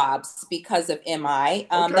 2 jobs because of MI.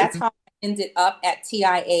 That's how I ended up at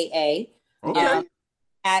TIAA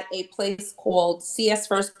at a place called CS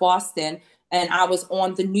First Boston. And I was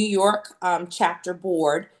on the New York chapter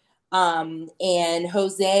board. And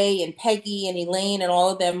Jose and Peggy and Elaine and all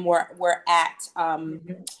of them were at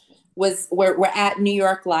we're at New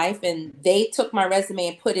York Life, and they took my resume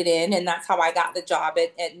and put it in, and that's how I got the job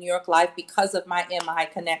at New York Life because of my MI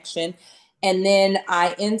connection. And then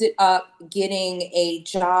I ended up getting a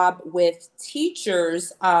job with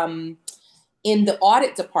teachers in the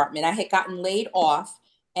audit department. I had gotten laid off,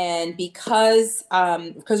 and because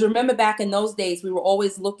remember back in those days, we were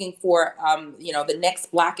always looking for the next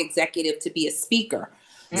Black executive to be a speaker.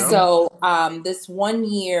 Yeah. So this one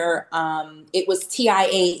year, it was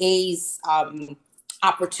TIAA's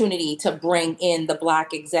opportunity to bring in the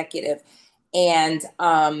Black executive. And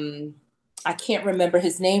I can't remember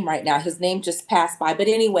his name right now. His name just passed by. But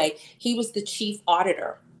anyway, he was the chief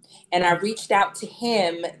auditor. And I reached out to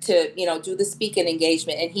him to, do the speaking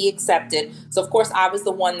engagement, and he accepted. So, of course, I was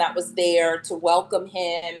the one that was there to welcome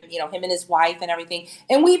him, him and his wife and everything.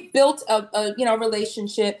 And we built a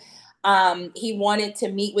relationship. He wanted to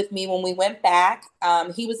meet with me when we went back.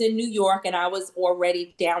 He was in New York and I was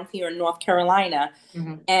already down here in North Carolina.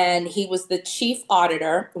 And he was the chief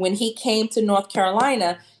auditor. When he came to North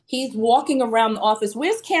Carolina, he's walking around the office.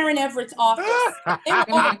 Where's Karen Everett's office?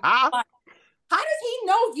 How does he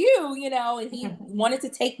know you? And he wanted to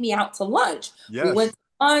take me out to lunch. Yes. We went to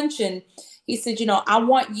lunch and he said, I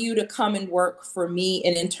want you to come and work for me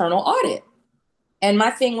in internal audit. And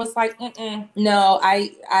my thing was like, no,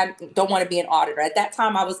 I don't want to be an auditor. At that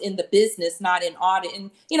time, I was in the business, not in audit.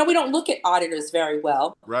 And, we don't look at auditors very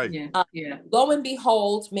well. Right. Lo and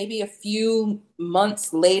behold, maybe a few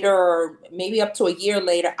months later, or maybe up to a year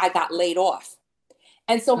later, I got laid off.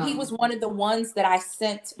 And so he was one of the ones that I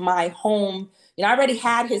sent my home. I already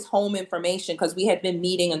had his home information because we had been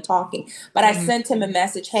meeting and talking. But I sent him a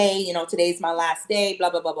message, hey, today's my last day, blah,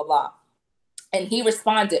 blah, blah, blah, blah. And he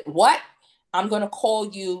responded, what? I'm going to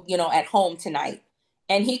call you, at home tonight.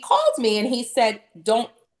 And he called me and he said, don't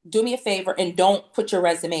do me a favor and don't put your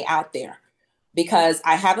resume out there, because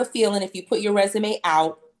I have a feeling if you put your resume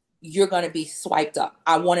out, you're going to be swiped up.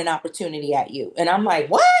 I want an opportunity at you. And I'm like,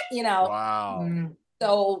 what? Wow.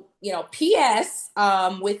 So, PS,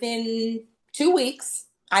 within 2 weeks,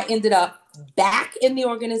 I ended up back in the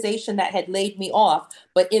organization that had laid me off,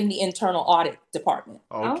 but in the internal audit department.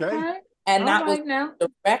 Okay. And that was a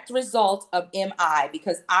direct result of MI,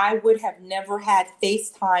 because I would have never had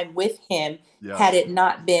FaceTime with him had it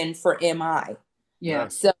not been for MI. Yeah.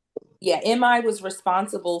 So, MI was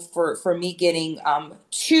responsible for me getting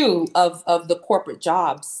 2 of the corporate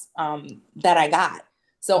jobs that I got.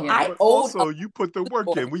 So I also you put the work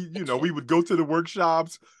in. We would go to the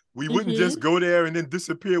workshops. We wouldn't just go there and then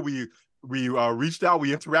disappear. We reached out.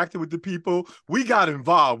 We interacted with the people. We got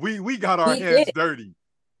involved. We got our hands dirty.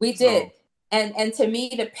 We did. And to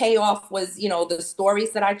me, the payoff was, the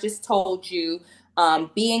stories that I just told you,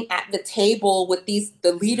 being at the table with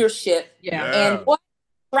the leadership, and what,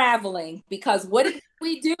 traveling, because what did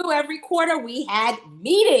we do every quarter? We had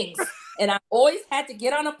meetings, and I always had to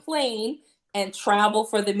get on a plane and travel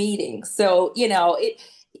for the meetings. So,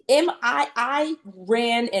 I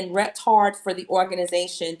ran and repped hard for the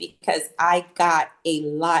organization because I got a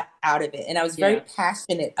lot out of it, and I was very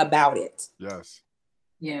passionate about it. Yes.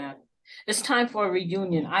 Yeah. It's time for a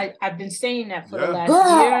reunion. I've been saying that for the last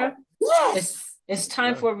year. Yes. It's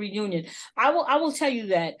time for a reunion. I will tell you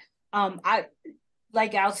that I,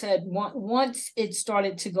 like Al said, once it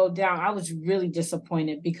started to go down, I was really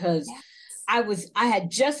disappointed because I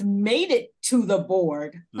had just made it to the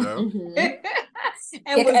board. Yeah.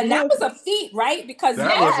 And that was a feat, right? Because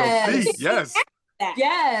that was a feat. Yes.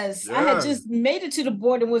 Yes, I had just made it to the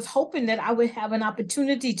board and was hoping that I would have an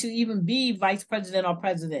opportunity to even be vice president or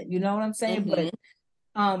president. You know what I'm saying?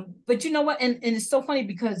 But you know what? And it's so funny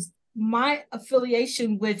because my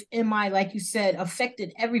affiliation with MI, like you said,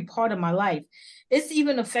 affected every part of my life. It's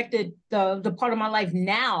even affected the part of my life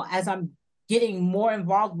now as I'm getting more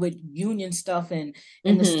involved with union stuff and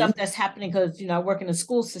the stuff that's happening, because I work in the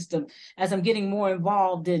school system. As I'm getting more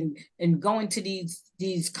involved in going to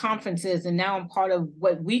these conferences, and now I'm part of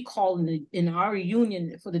what we call in our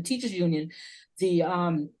union, for the teachers union, the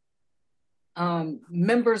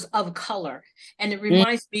members of color, and it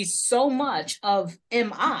reminds me so much of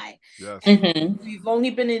MI. And we've only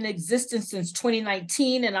been in existence since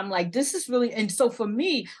 2019, and I'm like, this is really, and so for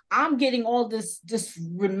me, I'm getting all this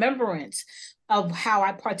remembrance of how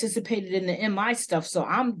I participated in the MI stuff. So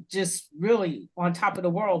I'm just really on top of the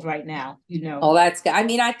world right now. Oh, that's good. I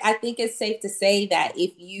mean, I think it's safe to say that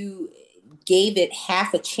if you gave it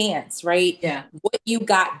half a chance, right? Yeah. What you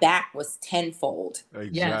got back was tenfold.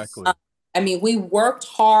 Exactly. Yes. I mean, we worked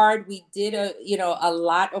hard. We did a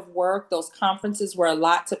lot of work. Those conferences were a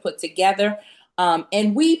lot to put together.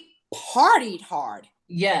 And we partied hard.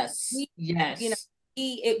 Yes.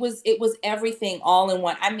 It was everything all in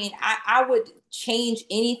one. I mean, I would change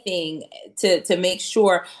anything to make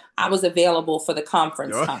sure I was available for the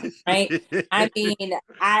conference time, right? I mean,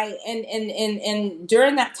 and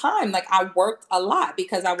during that time, like, I worked a lot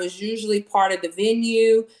because I was usually part of the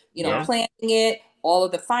venue, planning it, all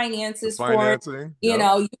of the finances for it. You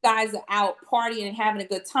guys are out partying and having a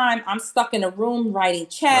good time. I'm stuck in a room writing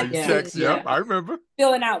checks. I remember.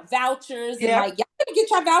 Filling out vouchers and like, y'all gonna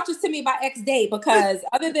get your vouchers to me by X day, because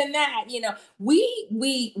other than that,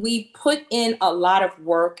 we put in a lot of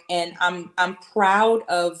work, and I'm proud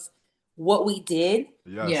of what we did.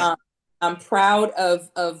 Yes. I'm proud of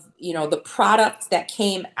the product that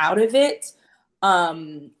came out of it.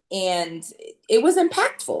 And it was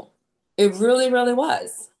impactful. It really, really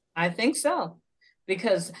was. I think so,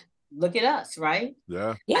 because look at us, right?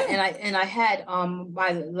 Yeah. And I had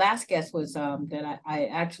my last guest was that I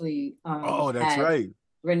actually that's right.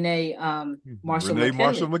 Renee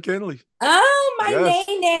Marshall McKinley. Oh, my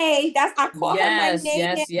Nene. I call her my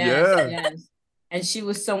Nene. Yes. And she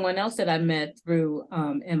was someone else that I met through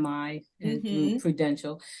MI and through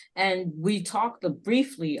Prudential. And we talked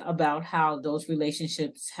briefly about how those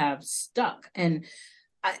relationships have stuck. And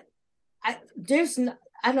I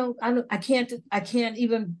can't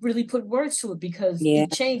even really put words to it, because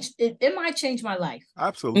it might change my life.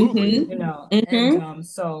 Absolutely. And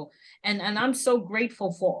so and I'm so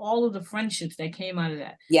grateful for all of the friendships that came out of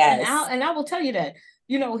that. Yes. And I will tell you that,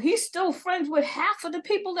 he's still friends with half of the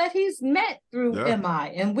people that he's met through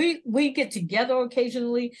MI. And we get together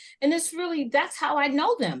occasionally, and it's really, that's how I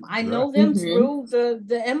know them. I know them through the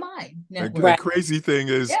MI network. The crazy thing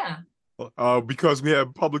is, because we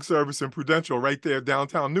have public service in Prudential right there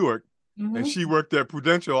downtown Newark, and she worked at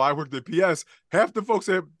Prudential, I worked at PS. Half the folks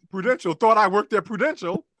at Prudential thought I worked at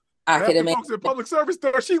Prudential. Half the folks at public service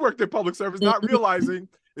thought she worked at public service, not realizing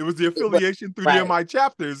it was the affiliation through the MI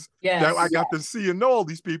chapters that I got to see and know all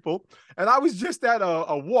these people. And I was just at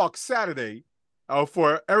a walk Saturday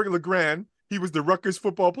for Eric LeGrand. He was the Rutgers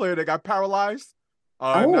football player that got paralyzed.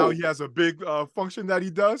 Now he has a big function that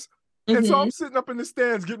he does. And so I'm sitting up in the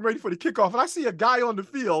stands getting ready for the kickoff, and I see a guy on the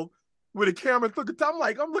field with a camera.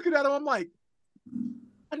 I'm looking at him. I'm like,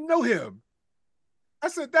 I know him. I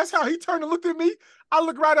said, that's how he turned and looked at me. I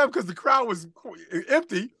looked right at him because the crowd was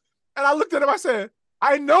empty. And I looked at him. I said,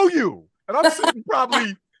 I know you. And I'm sitting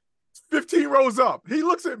probably 15 rows up. He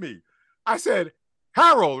looks at me. I said,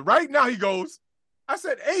 Harold. Right now he goes, I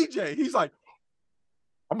said, AJ. He's like,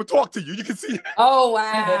 I'm going to talk to you. You can see. Oh,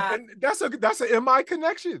 wow. And that's an MI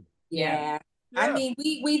connection. Yeah. I mean,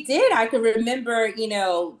 we did. I can remember,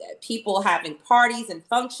 people having parties and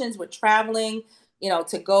functions. We're traveling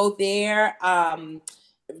to go there.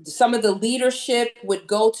 Some of the leadership would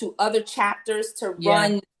go to other chapters to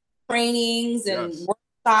run trainings and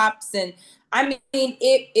workshops. And I mean,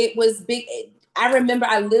 it was big. I remember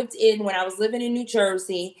when I was living in New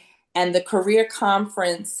Jersey, and the career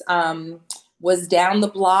conference was down the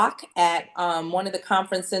block at one of the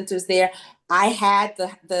conference centers there. I had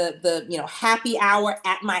the happy hour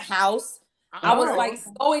at my house. I was like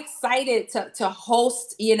so excited to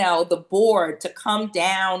host, the board to come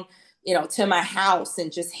down, to my house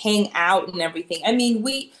and just hang out and everything. I mean,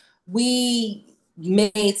 we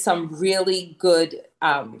made some really good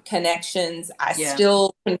connections. I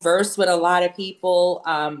still converse with a lot of people.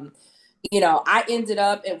 I ended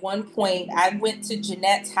up at one point, I went to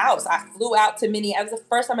Jeanette's house. I flew out to Minneapolis. It was the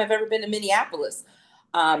first time I've ever been to Minneapolis.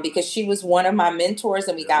 Because she was one of my mentors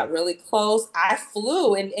and we got really close. I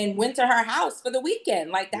flew and went to her house for the weekend.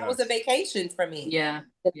 Like that was a vacation for me.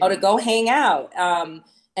 To go hang out.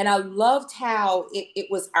 And I loved how it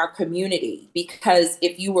was our community, because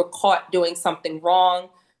if you were caught doing something wrong,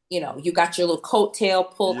 you got your little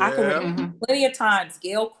coattail pulled. I can remember plenty of times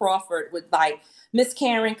Gail Crawford would like, Miss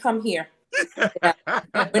Karen, come here.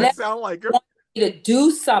 That sound like her. To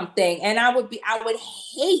do something, and I would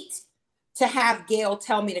hate to have Gail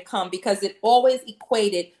tell me to come, because it always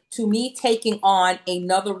equated to me taking on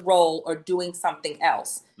another role or doing something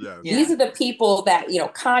else. These are the people that,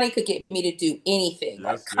 Connie could get me to do anything.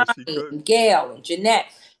 Like Connie and Gail and Jeanette.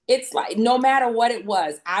 It's like, no matter what it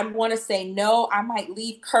was, I'd want to say no. I might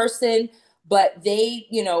leave cursing, but they,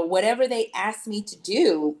 whatever they asked me to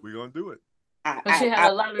do, we're going to do it. But she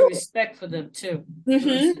had a lot of respect for them too.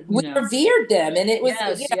 Mm-hmm. We revered them, and it was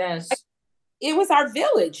it was our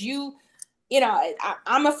village.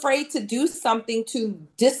 I'm afraid to do something to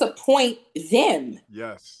disappoint them.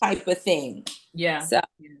 Type of thing. So,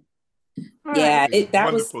 that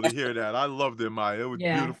wonderful was to hear that. I loved it, Maya. It was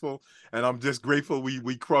beautiful, and I'm just grateful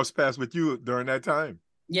we crossed paths with you during that time.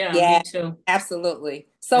 Me too. Absolutely.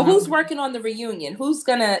 So, who's working on the reunion? Who's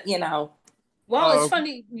gonna, Well, it's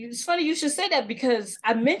funny. It's funny you should say that, because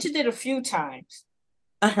I mentioned it a few times.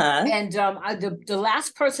 And the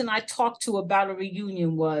last person I talked to about a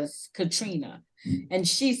reunion was Katrina, and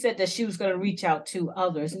she said that she was going to reach out to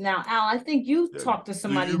others. Now, Al, I think you talked to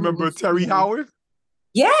somebody. You remember Terry Howard?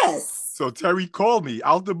 Yes. So Terry called me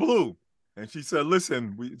out the blue, and she said,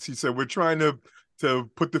 "Listen, she said we're trying to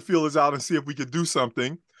put the feelers out and see if we could do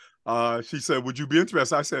something." She said, "Would you be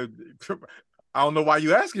interested?" I said, "I don't know why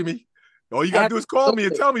you asking me. All you got to do is call me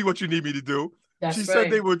and tell me what you need me to do." She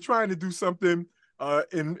said they were trying to do something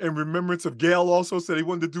in remembrance of Gail also. So they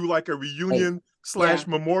wanted to do like a reunion /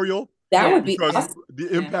 memorial. That would be awesome. The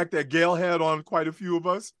impact that Gail had on quite a few of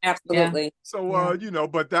us. Absolutely. So,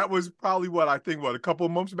 but that was probably a couple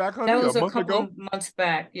of months back, honey? That was a month couple ago? Of months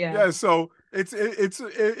back, Yeah, so it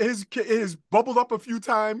has bubbled up a few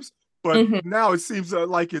times, but now it seems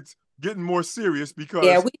like it's getting more serious, because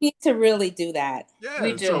we need to really do that.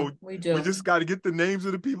 We do. So we just got to get the names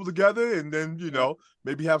of the people together, and then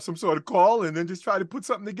maybe have some sort of call, and then just try to put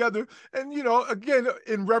something together. And again,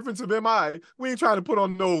 in reference of MI, we ain't trying to put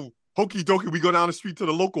on no hokey dokey. We go down the street to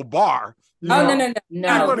the local bar. No. We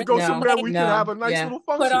want to go somewhere we can have a nice little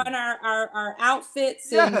function. Put on our outfits.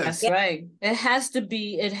 That's right. It has to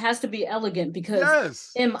be elegant, because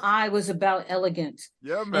MI was about elegance.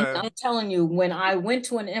 Yeah, man. And I'm telling you, when I went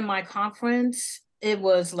to an MI conference, it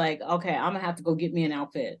was like, okay, I'm gonna have to go get me an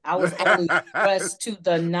outfit. I was always dressed to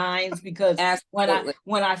the nines, because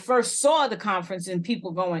when I first saw the conference and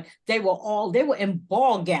people going, they were in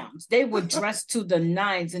ball gowns. They were dressed to the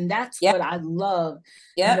nines, and that's what I love.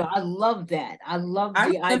 I love that. I love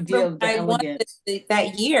the idea of the elegance.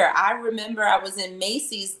 That year, I remember I was in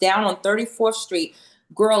Macy's down on 34th Street,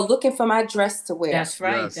 girl, looking for my dress to wear. That's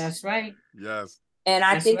right. Yes. That's right. Yes. And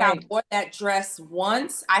I think I wore that dress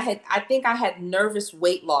once. I think I had nervous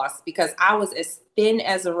weight loss, because I was as thin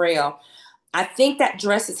as a rail. I think that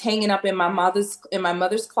dress is hanging up in my mother's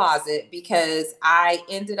closet, because I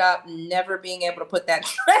ended up never being able to put that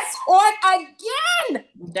dress on again.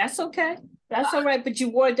 That's okay. That's all right. But you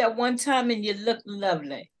wore it that one time and you look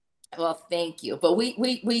lovely. Well, thank you. But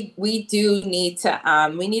we do need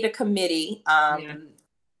to we need a committee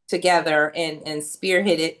together and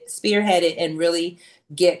spearhead it and really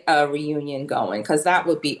get a reunion going, because that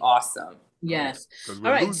would be awesome. Yes. Because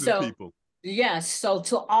we're losing people. Yes. So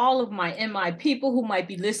to all of my MI people who might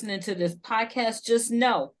be listening to this podcast,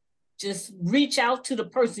 just reach out to the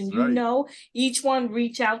person know. Each one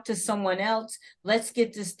reach out to someone else. Let's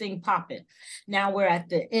get this thing popping. Now we're at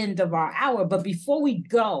the end of our hour, but before we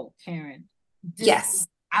go, Karen, yes,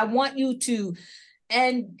 I want you to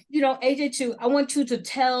And, AJ, too, I want you to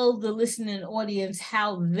tell the listening audience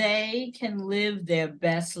how they can live their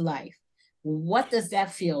best life. What does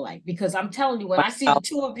that feel like? Because I'm telling you, when I see the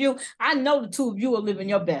two of you, I know the two of you are living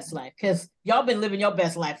your best life because y'all been living your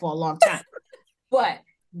best life for a long time. But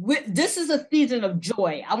this is a season of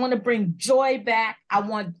joy. I want to bring joy back. I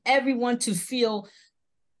want everyone to feel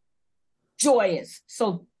joyous.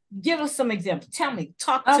 So give us some examples. Tell me,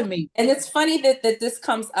 talk to me. And it's funny that this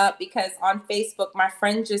comes up because on Facebook, my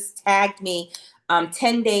friend just tagged me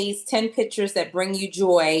 10 days, 10 pictures that bring you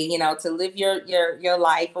joy, to live your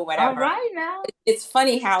life or whatever. All right now. It's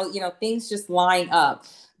funny how, things just line up.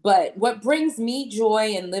 But what brings me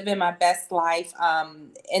joy and living my best life,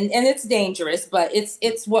 and it's dangerous, but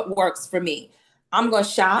it's what works for me. I'm going to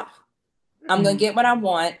shop. I'm going to get what I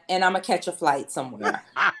want, and I'm going to catch a flight somewhere.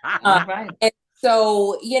 All right. And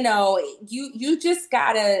so, you just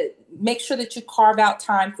got to make sure that you carve out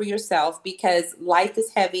time for yourself because life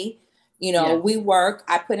is heavy. We work.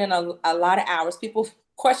 I put in a lot of hours. People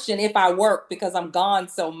question if I work because I'm gone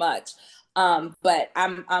so much. But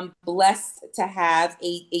I'm blessed to have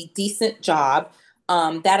a decent job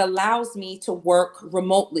that allows me to work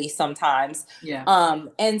remotely sometimes. Yeah.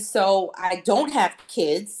 And so I don't have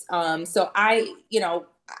kids. So I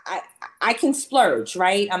can splurge,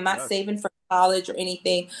 right? I'm not saving for college or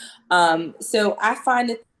anything. So I find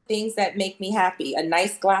the things that make me happy: a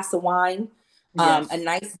nice glass of wine, a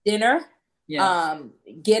nice dinner.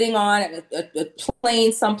 Getting on a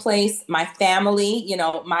plane someplace, my family,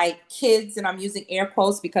 my kids, and I'm using air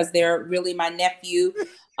quotes because they're really my nephew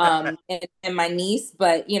and my niece,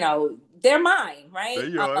 but they're mine, right? They're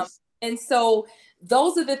yours. And so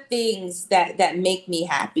those are the things that make me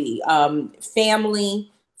happy.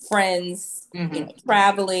 Family, friends,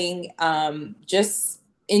 traveling, just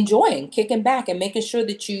enjoying, kicking back and making sure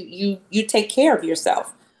that you take care of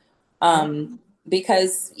yourself.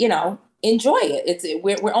 Because enjoy it.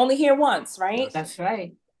 We're only here once, right? That's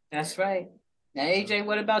right. That's right. Now, AJ,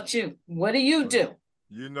 what about you? What do you do?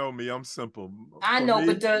 You know me, I'm simple. I know,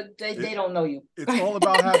 but they don't know you. It's all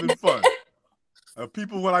about having fun.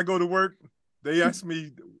 People, when I go to work, they ask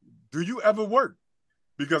me, do you ever work?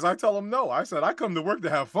 Because I tell them no. I said, I come to work to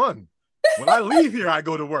have fun. When I leave here, I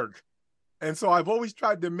go to work. And so I've always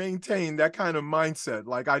tried to maintain that kind of mindset.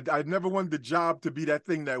 Like I never wanted the job to be that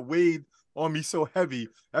thing that weighed on me so heavy.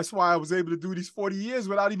 That's why I was able to do these 40 years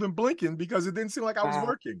without even blinking because it didn't seem like I was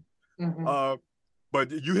working.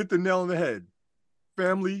 But you hit the nail on the head.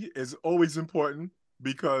 Family is always important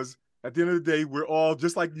because at the end of the day, we're all,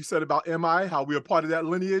 just like you said about MI, how we're a part of that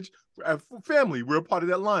lineage. Family, we're a part of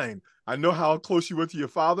that line. I know how close you were to your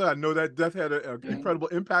father. I know that death had an incredible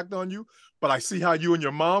impact on you, but I see how you and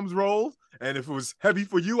your mom's rolled. And if it was heavy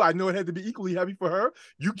for you, I know it had to be equally heavy for her.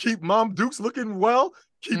 You keep Mom Dukes looking well.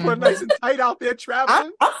 Keep her nice and tight out there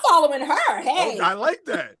traveling. I'm following her. Hey, I like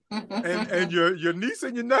that. And your niece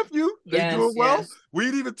and your nephew, they doing well. Yes. We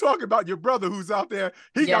ain't even talking about your brother who's out there.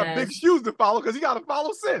 He got big shoes to follow because he got to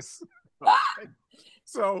follow sis.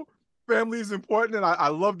 So family is important, and I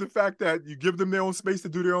love the fact that you give them their own space to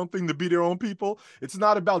do their own thing, to be their own people. It's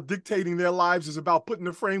not about dictating their lives. It's about putting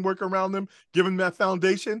the framework around them, giving them that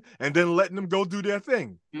foundation, and then letting them go do their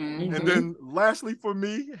thing. And then lastly for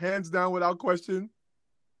me, hands down without question,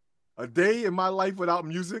 a day in my life without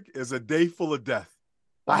music is a day full of death.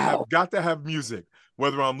 Wow. I have got to have music,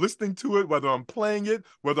 whether I'm listening to it, whether I'm playing it,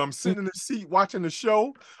 whether I'm sitting in the seat watching the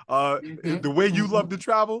show. The way you love to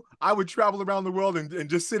travel, I would travel around the world and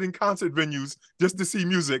just sit in concert venues just to see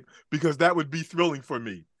music because that would be thrilling for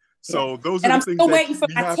me. So those are the things that. I'm still waiting for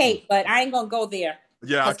my tape, but I ain't gonna go there.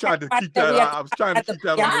 Yeah, I tried to keep that. I was trying to keep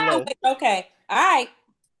that on the low. Okay, all right.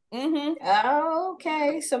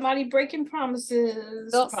 Okay, somebody breaking promises.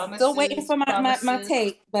 Still waiting for my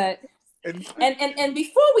tape, but and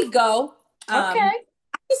before we go, I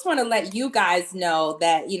just want to let you guys know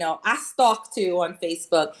that I stalk too on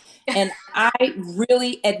Facebook, and I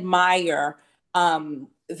really admire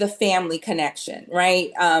the family connection,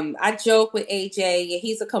 right? I joke with AJ,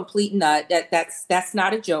 he's a complete nut. That's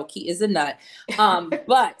not a joke. He is a nut,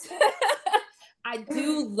 but. I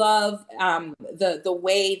do love the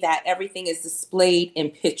way that everything is displayed in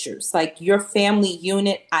pictures. Like your family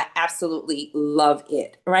unit, I absolutely love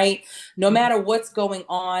it, right? No matter what's going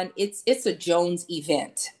on, it's a Jones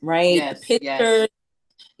event, right? Yes, the pictures,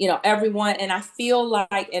 everyone. And I feel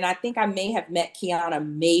like, and I think I may have met Kiana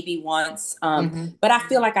maybe once, but I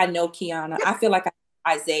feel like I know Kiana. I feel like I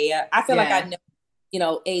know Isaiah. I feel like I know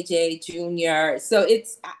AJ Jr. So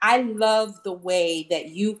I love the way that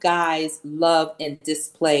you guys love and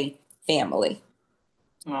display family.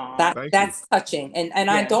 Aw. That's touching. And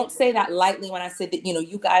Yeah. I don't say that lightly when I say that,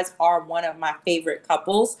 you guys are one of my favorite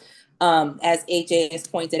couples. As AJ has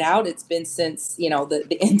pointed out, it's been since, the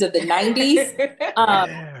end of the 90s.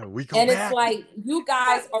 Yeah, we go And back. it's like, you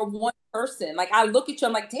guys are one person. Like, I look at you,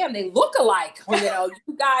 I'm like, damn, they look alike.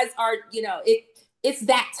 You guys are, it's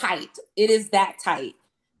that tight. It is that tight.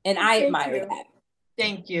 And I admire that.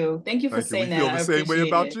 Thank you. Thank you for saying that. We feel the same way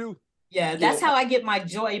about you. Yeah, that's how I get my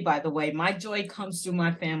joy, by the way. My joy comes through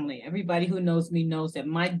my family. Everybody who knows me knows that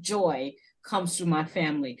my joy comes through my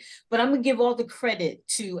family. But I'm going to give all the credit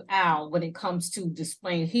to Al when it comes to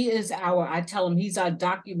displaying. I tell him he's our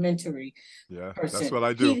documentary person. That's what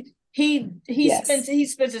I do. He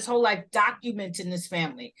spends his whole life documenting this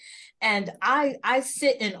family. And I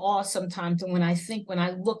sit in awe sometimes when I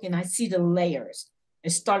look and I see the layers. It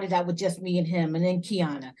started out with just me and him, and then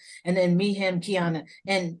Kiana, and then me, him, Kiana,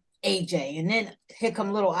 and AJ, and then here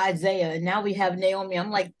come little Isaiah, and now we have Naomi. I'm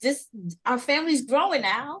like, our family's growing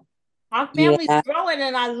now. Our family's growing,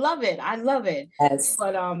 and I love it. Yes.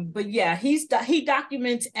 But yeah, he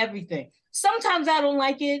documents everything. Sometimes I don't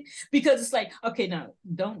like it because it's like, okay, no,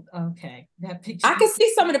 don't. Okay, that picture. I can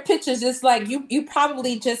see some of the pictures. It's like you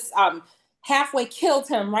probably just halfway killed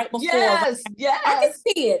him right before. Yes. I can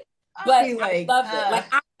see it. But I love it. Like,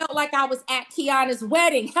 I felt like I was at Kiana's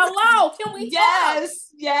wedding. Hello, can we talk?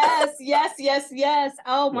 Yes.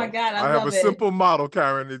 Oh my God, I love it. I have a simple model,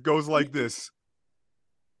 Karen. It goes like this.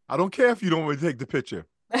 I don't care if you don't want to take the picture.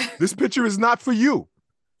 This picture is not for you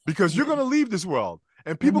because you're going to leave this world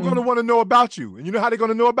and people are going to want to know about you. And you know how they're going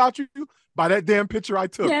to know about you? By that damn picture I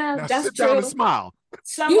took. Yeah, now that's sit true. down and smile.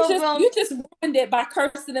 You just ruined it by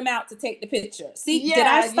cursing them out to take the picture. See, did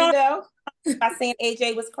I start by saying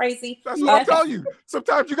AJ was crazy? That's what I tell you.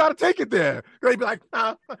 Sometimes you got to take it there. They'd be like,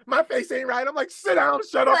 my face ain't right. I'm like, sit down,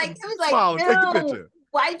 shut up, and smile and take the picture.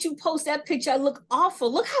 Why'd you post that picture? I look awful.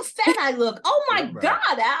 Look how fat I look. Oh my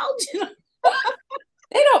God, Al.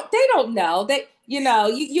 They don't know that, you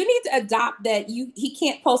need to adopt that he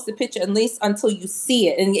can't post the picture at least until you see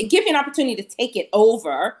it and give you an opportunity to take it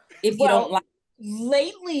over if you don't like.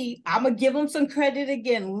 Lately, I'm going to give him some credit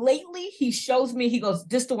again. Lately, he shows me, he goes,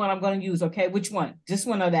 this is the one I'm going to use, okay? Which one? This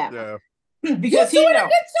one or that one? Because you're doing a good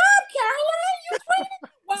job, Caroline.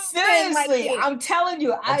 You're seriously, I'm telling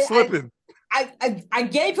you. I'm slipping. I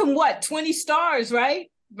gave him what? 20 stars, right?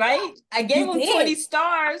 Right? I gave him 20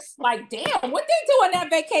 stars. Like, damn, what they do on that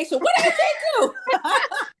vacation? What did they do?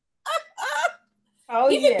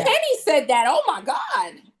 Even Penny said that. Oh my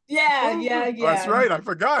God. Yeah. That's right. I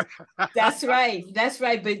forgot. That's right.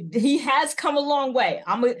 But he has come a long way.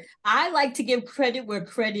 I like to give credit where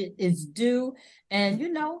credit is due. And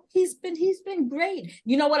he's been great.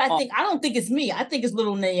 You know what I think? I don't think it's me. I think it's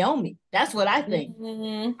little Naomi. That's what I think.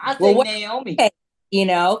 Mm-hmm. I think Naomi.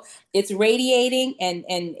 It's radiating and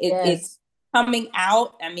it's coming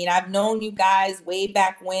out. I mean, I've known you guys way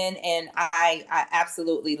back when, and I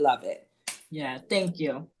absolutely love it. Yeah, thank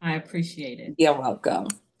you. I appreciate it. You're welcome.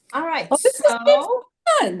 All right. This is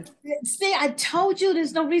fun. See, I told you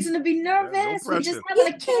there's no reason to be nervous. We're just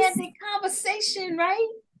having a candid conversation, right?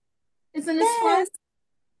 Isn't this fun?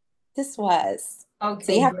 This was. Okay.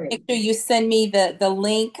 So you have to make sure you send me the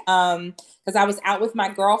link. Because I was out with my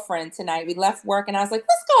girlfriend tonight. We left work and I was like,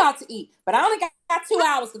 let's go out to eat. But I only got 2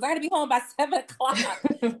 hours because I got to be home by 7 o'clock.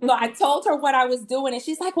 So I told her what I was doing and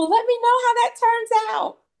she's like, well, let me know how that turns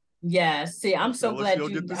out. Yeah, see, I'm so glad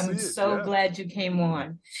glad you came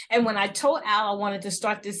on. And when I told Al I wanted to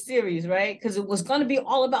start this series, right? Because it was going to be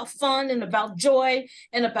all about fun and about joy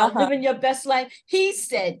and about living your best life. He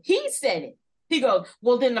said it. He goes,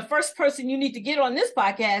 well, then the first person you need to get on this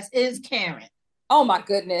podcast is Karen. Oh my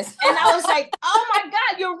goodness. And I was like, oh my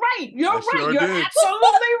God, you're right. You're absolutely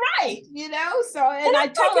right. So, and I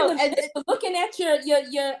told him, and looking at your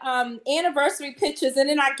anniversary pictures, and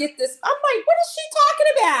then I get this, I'm like, what is she talking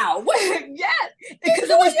about? Yeah, because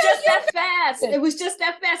it was just that fast. It was just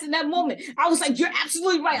that fast in that moment. I was like, you're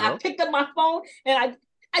absolutely right. Yep. I picked up my phone and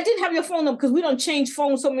I didn't have your phone number because we don't change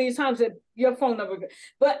phones so many times that your phone number,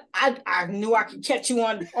 but I knew I could catch you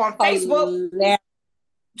on Facebook.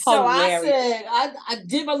 So I said, I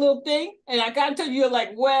did my little thing and I got to you. You're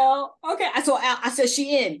like, well, okay. I told Al, I said,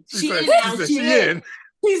 she in. She in.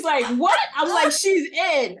 He's like, what? I'm like, she's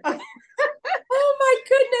in. Oh my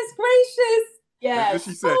goodness gracious. Yeah.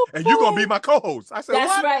 She said, and you're going to be my co-host. I said,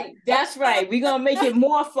 That's right. We're going to make it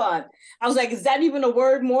more fun. I was like, is that even a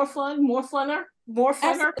word? More fun? More funner? More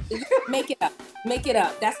funner? Make it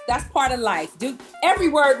up. That's part of life. Dude, every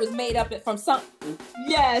word was made up from something.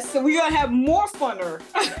 Yes, so we're gonna have more funner.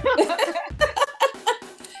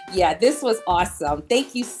 Yeah, this was awesome.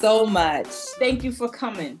 Thank you so much. Thank you for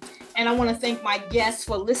coming. And I want to thank my guests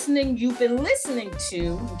for listening. You've been listening to,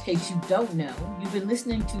 in case you don't know, you've been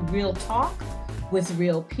listening to Real Talk with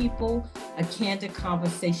Real People, a candid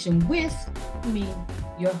conversation with me,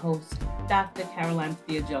 your host, Dr. Caroline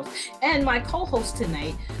Thea Jones, and my co-host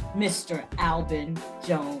tonight, Mr. Alvin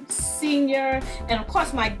Jones Sr., and of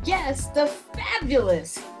course my guest, the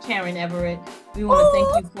fabulous Karen Everett. We want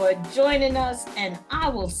to thank you for joining us, and I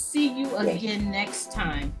will see you again next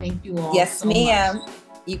time. Thank you all so much. Yes, ma'am.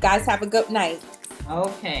 You guys have a good night.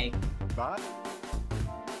 Okay. Bye.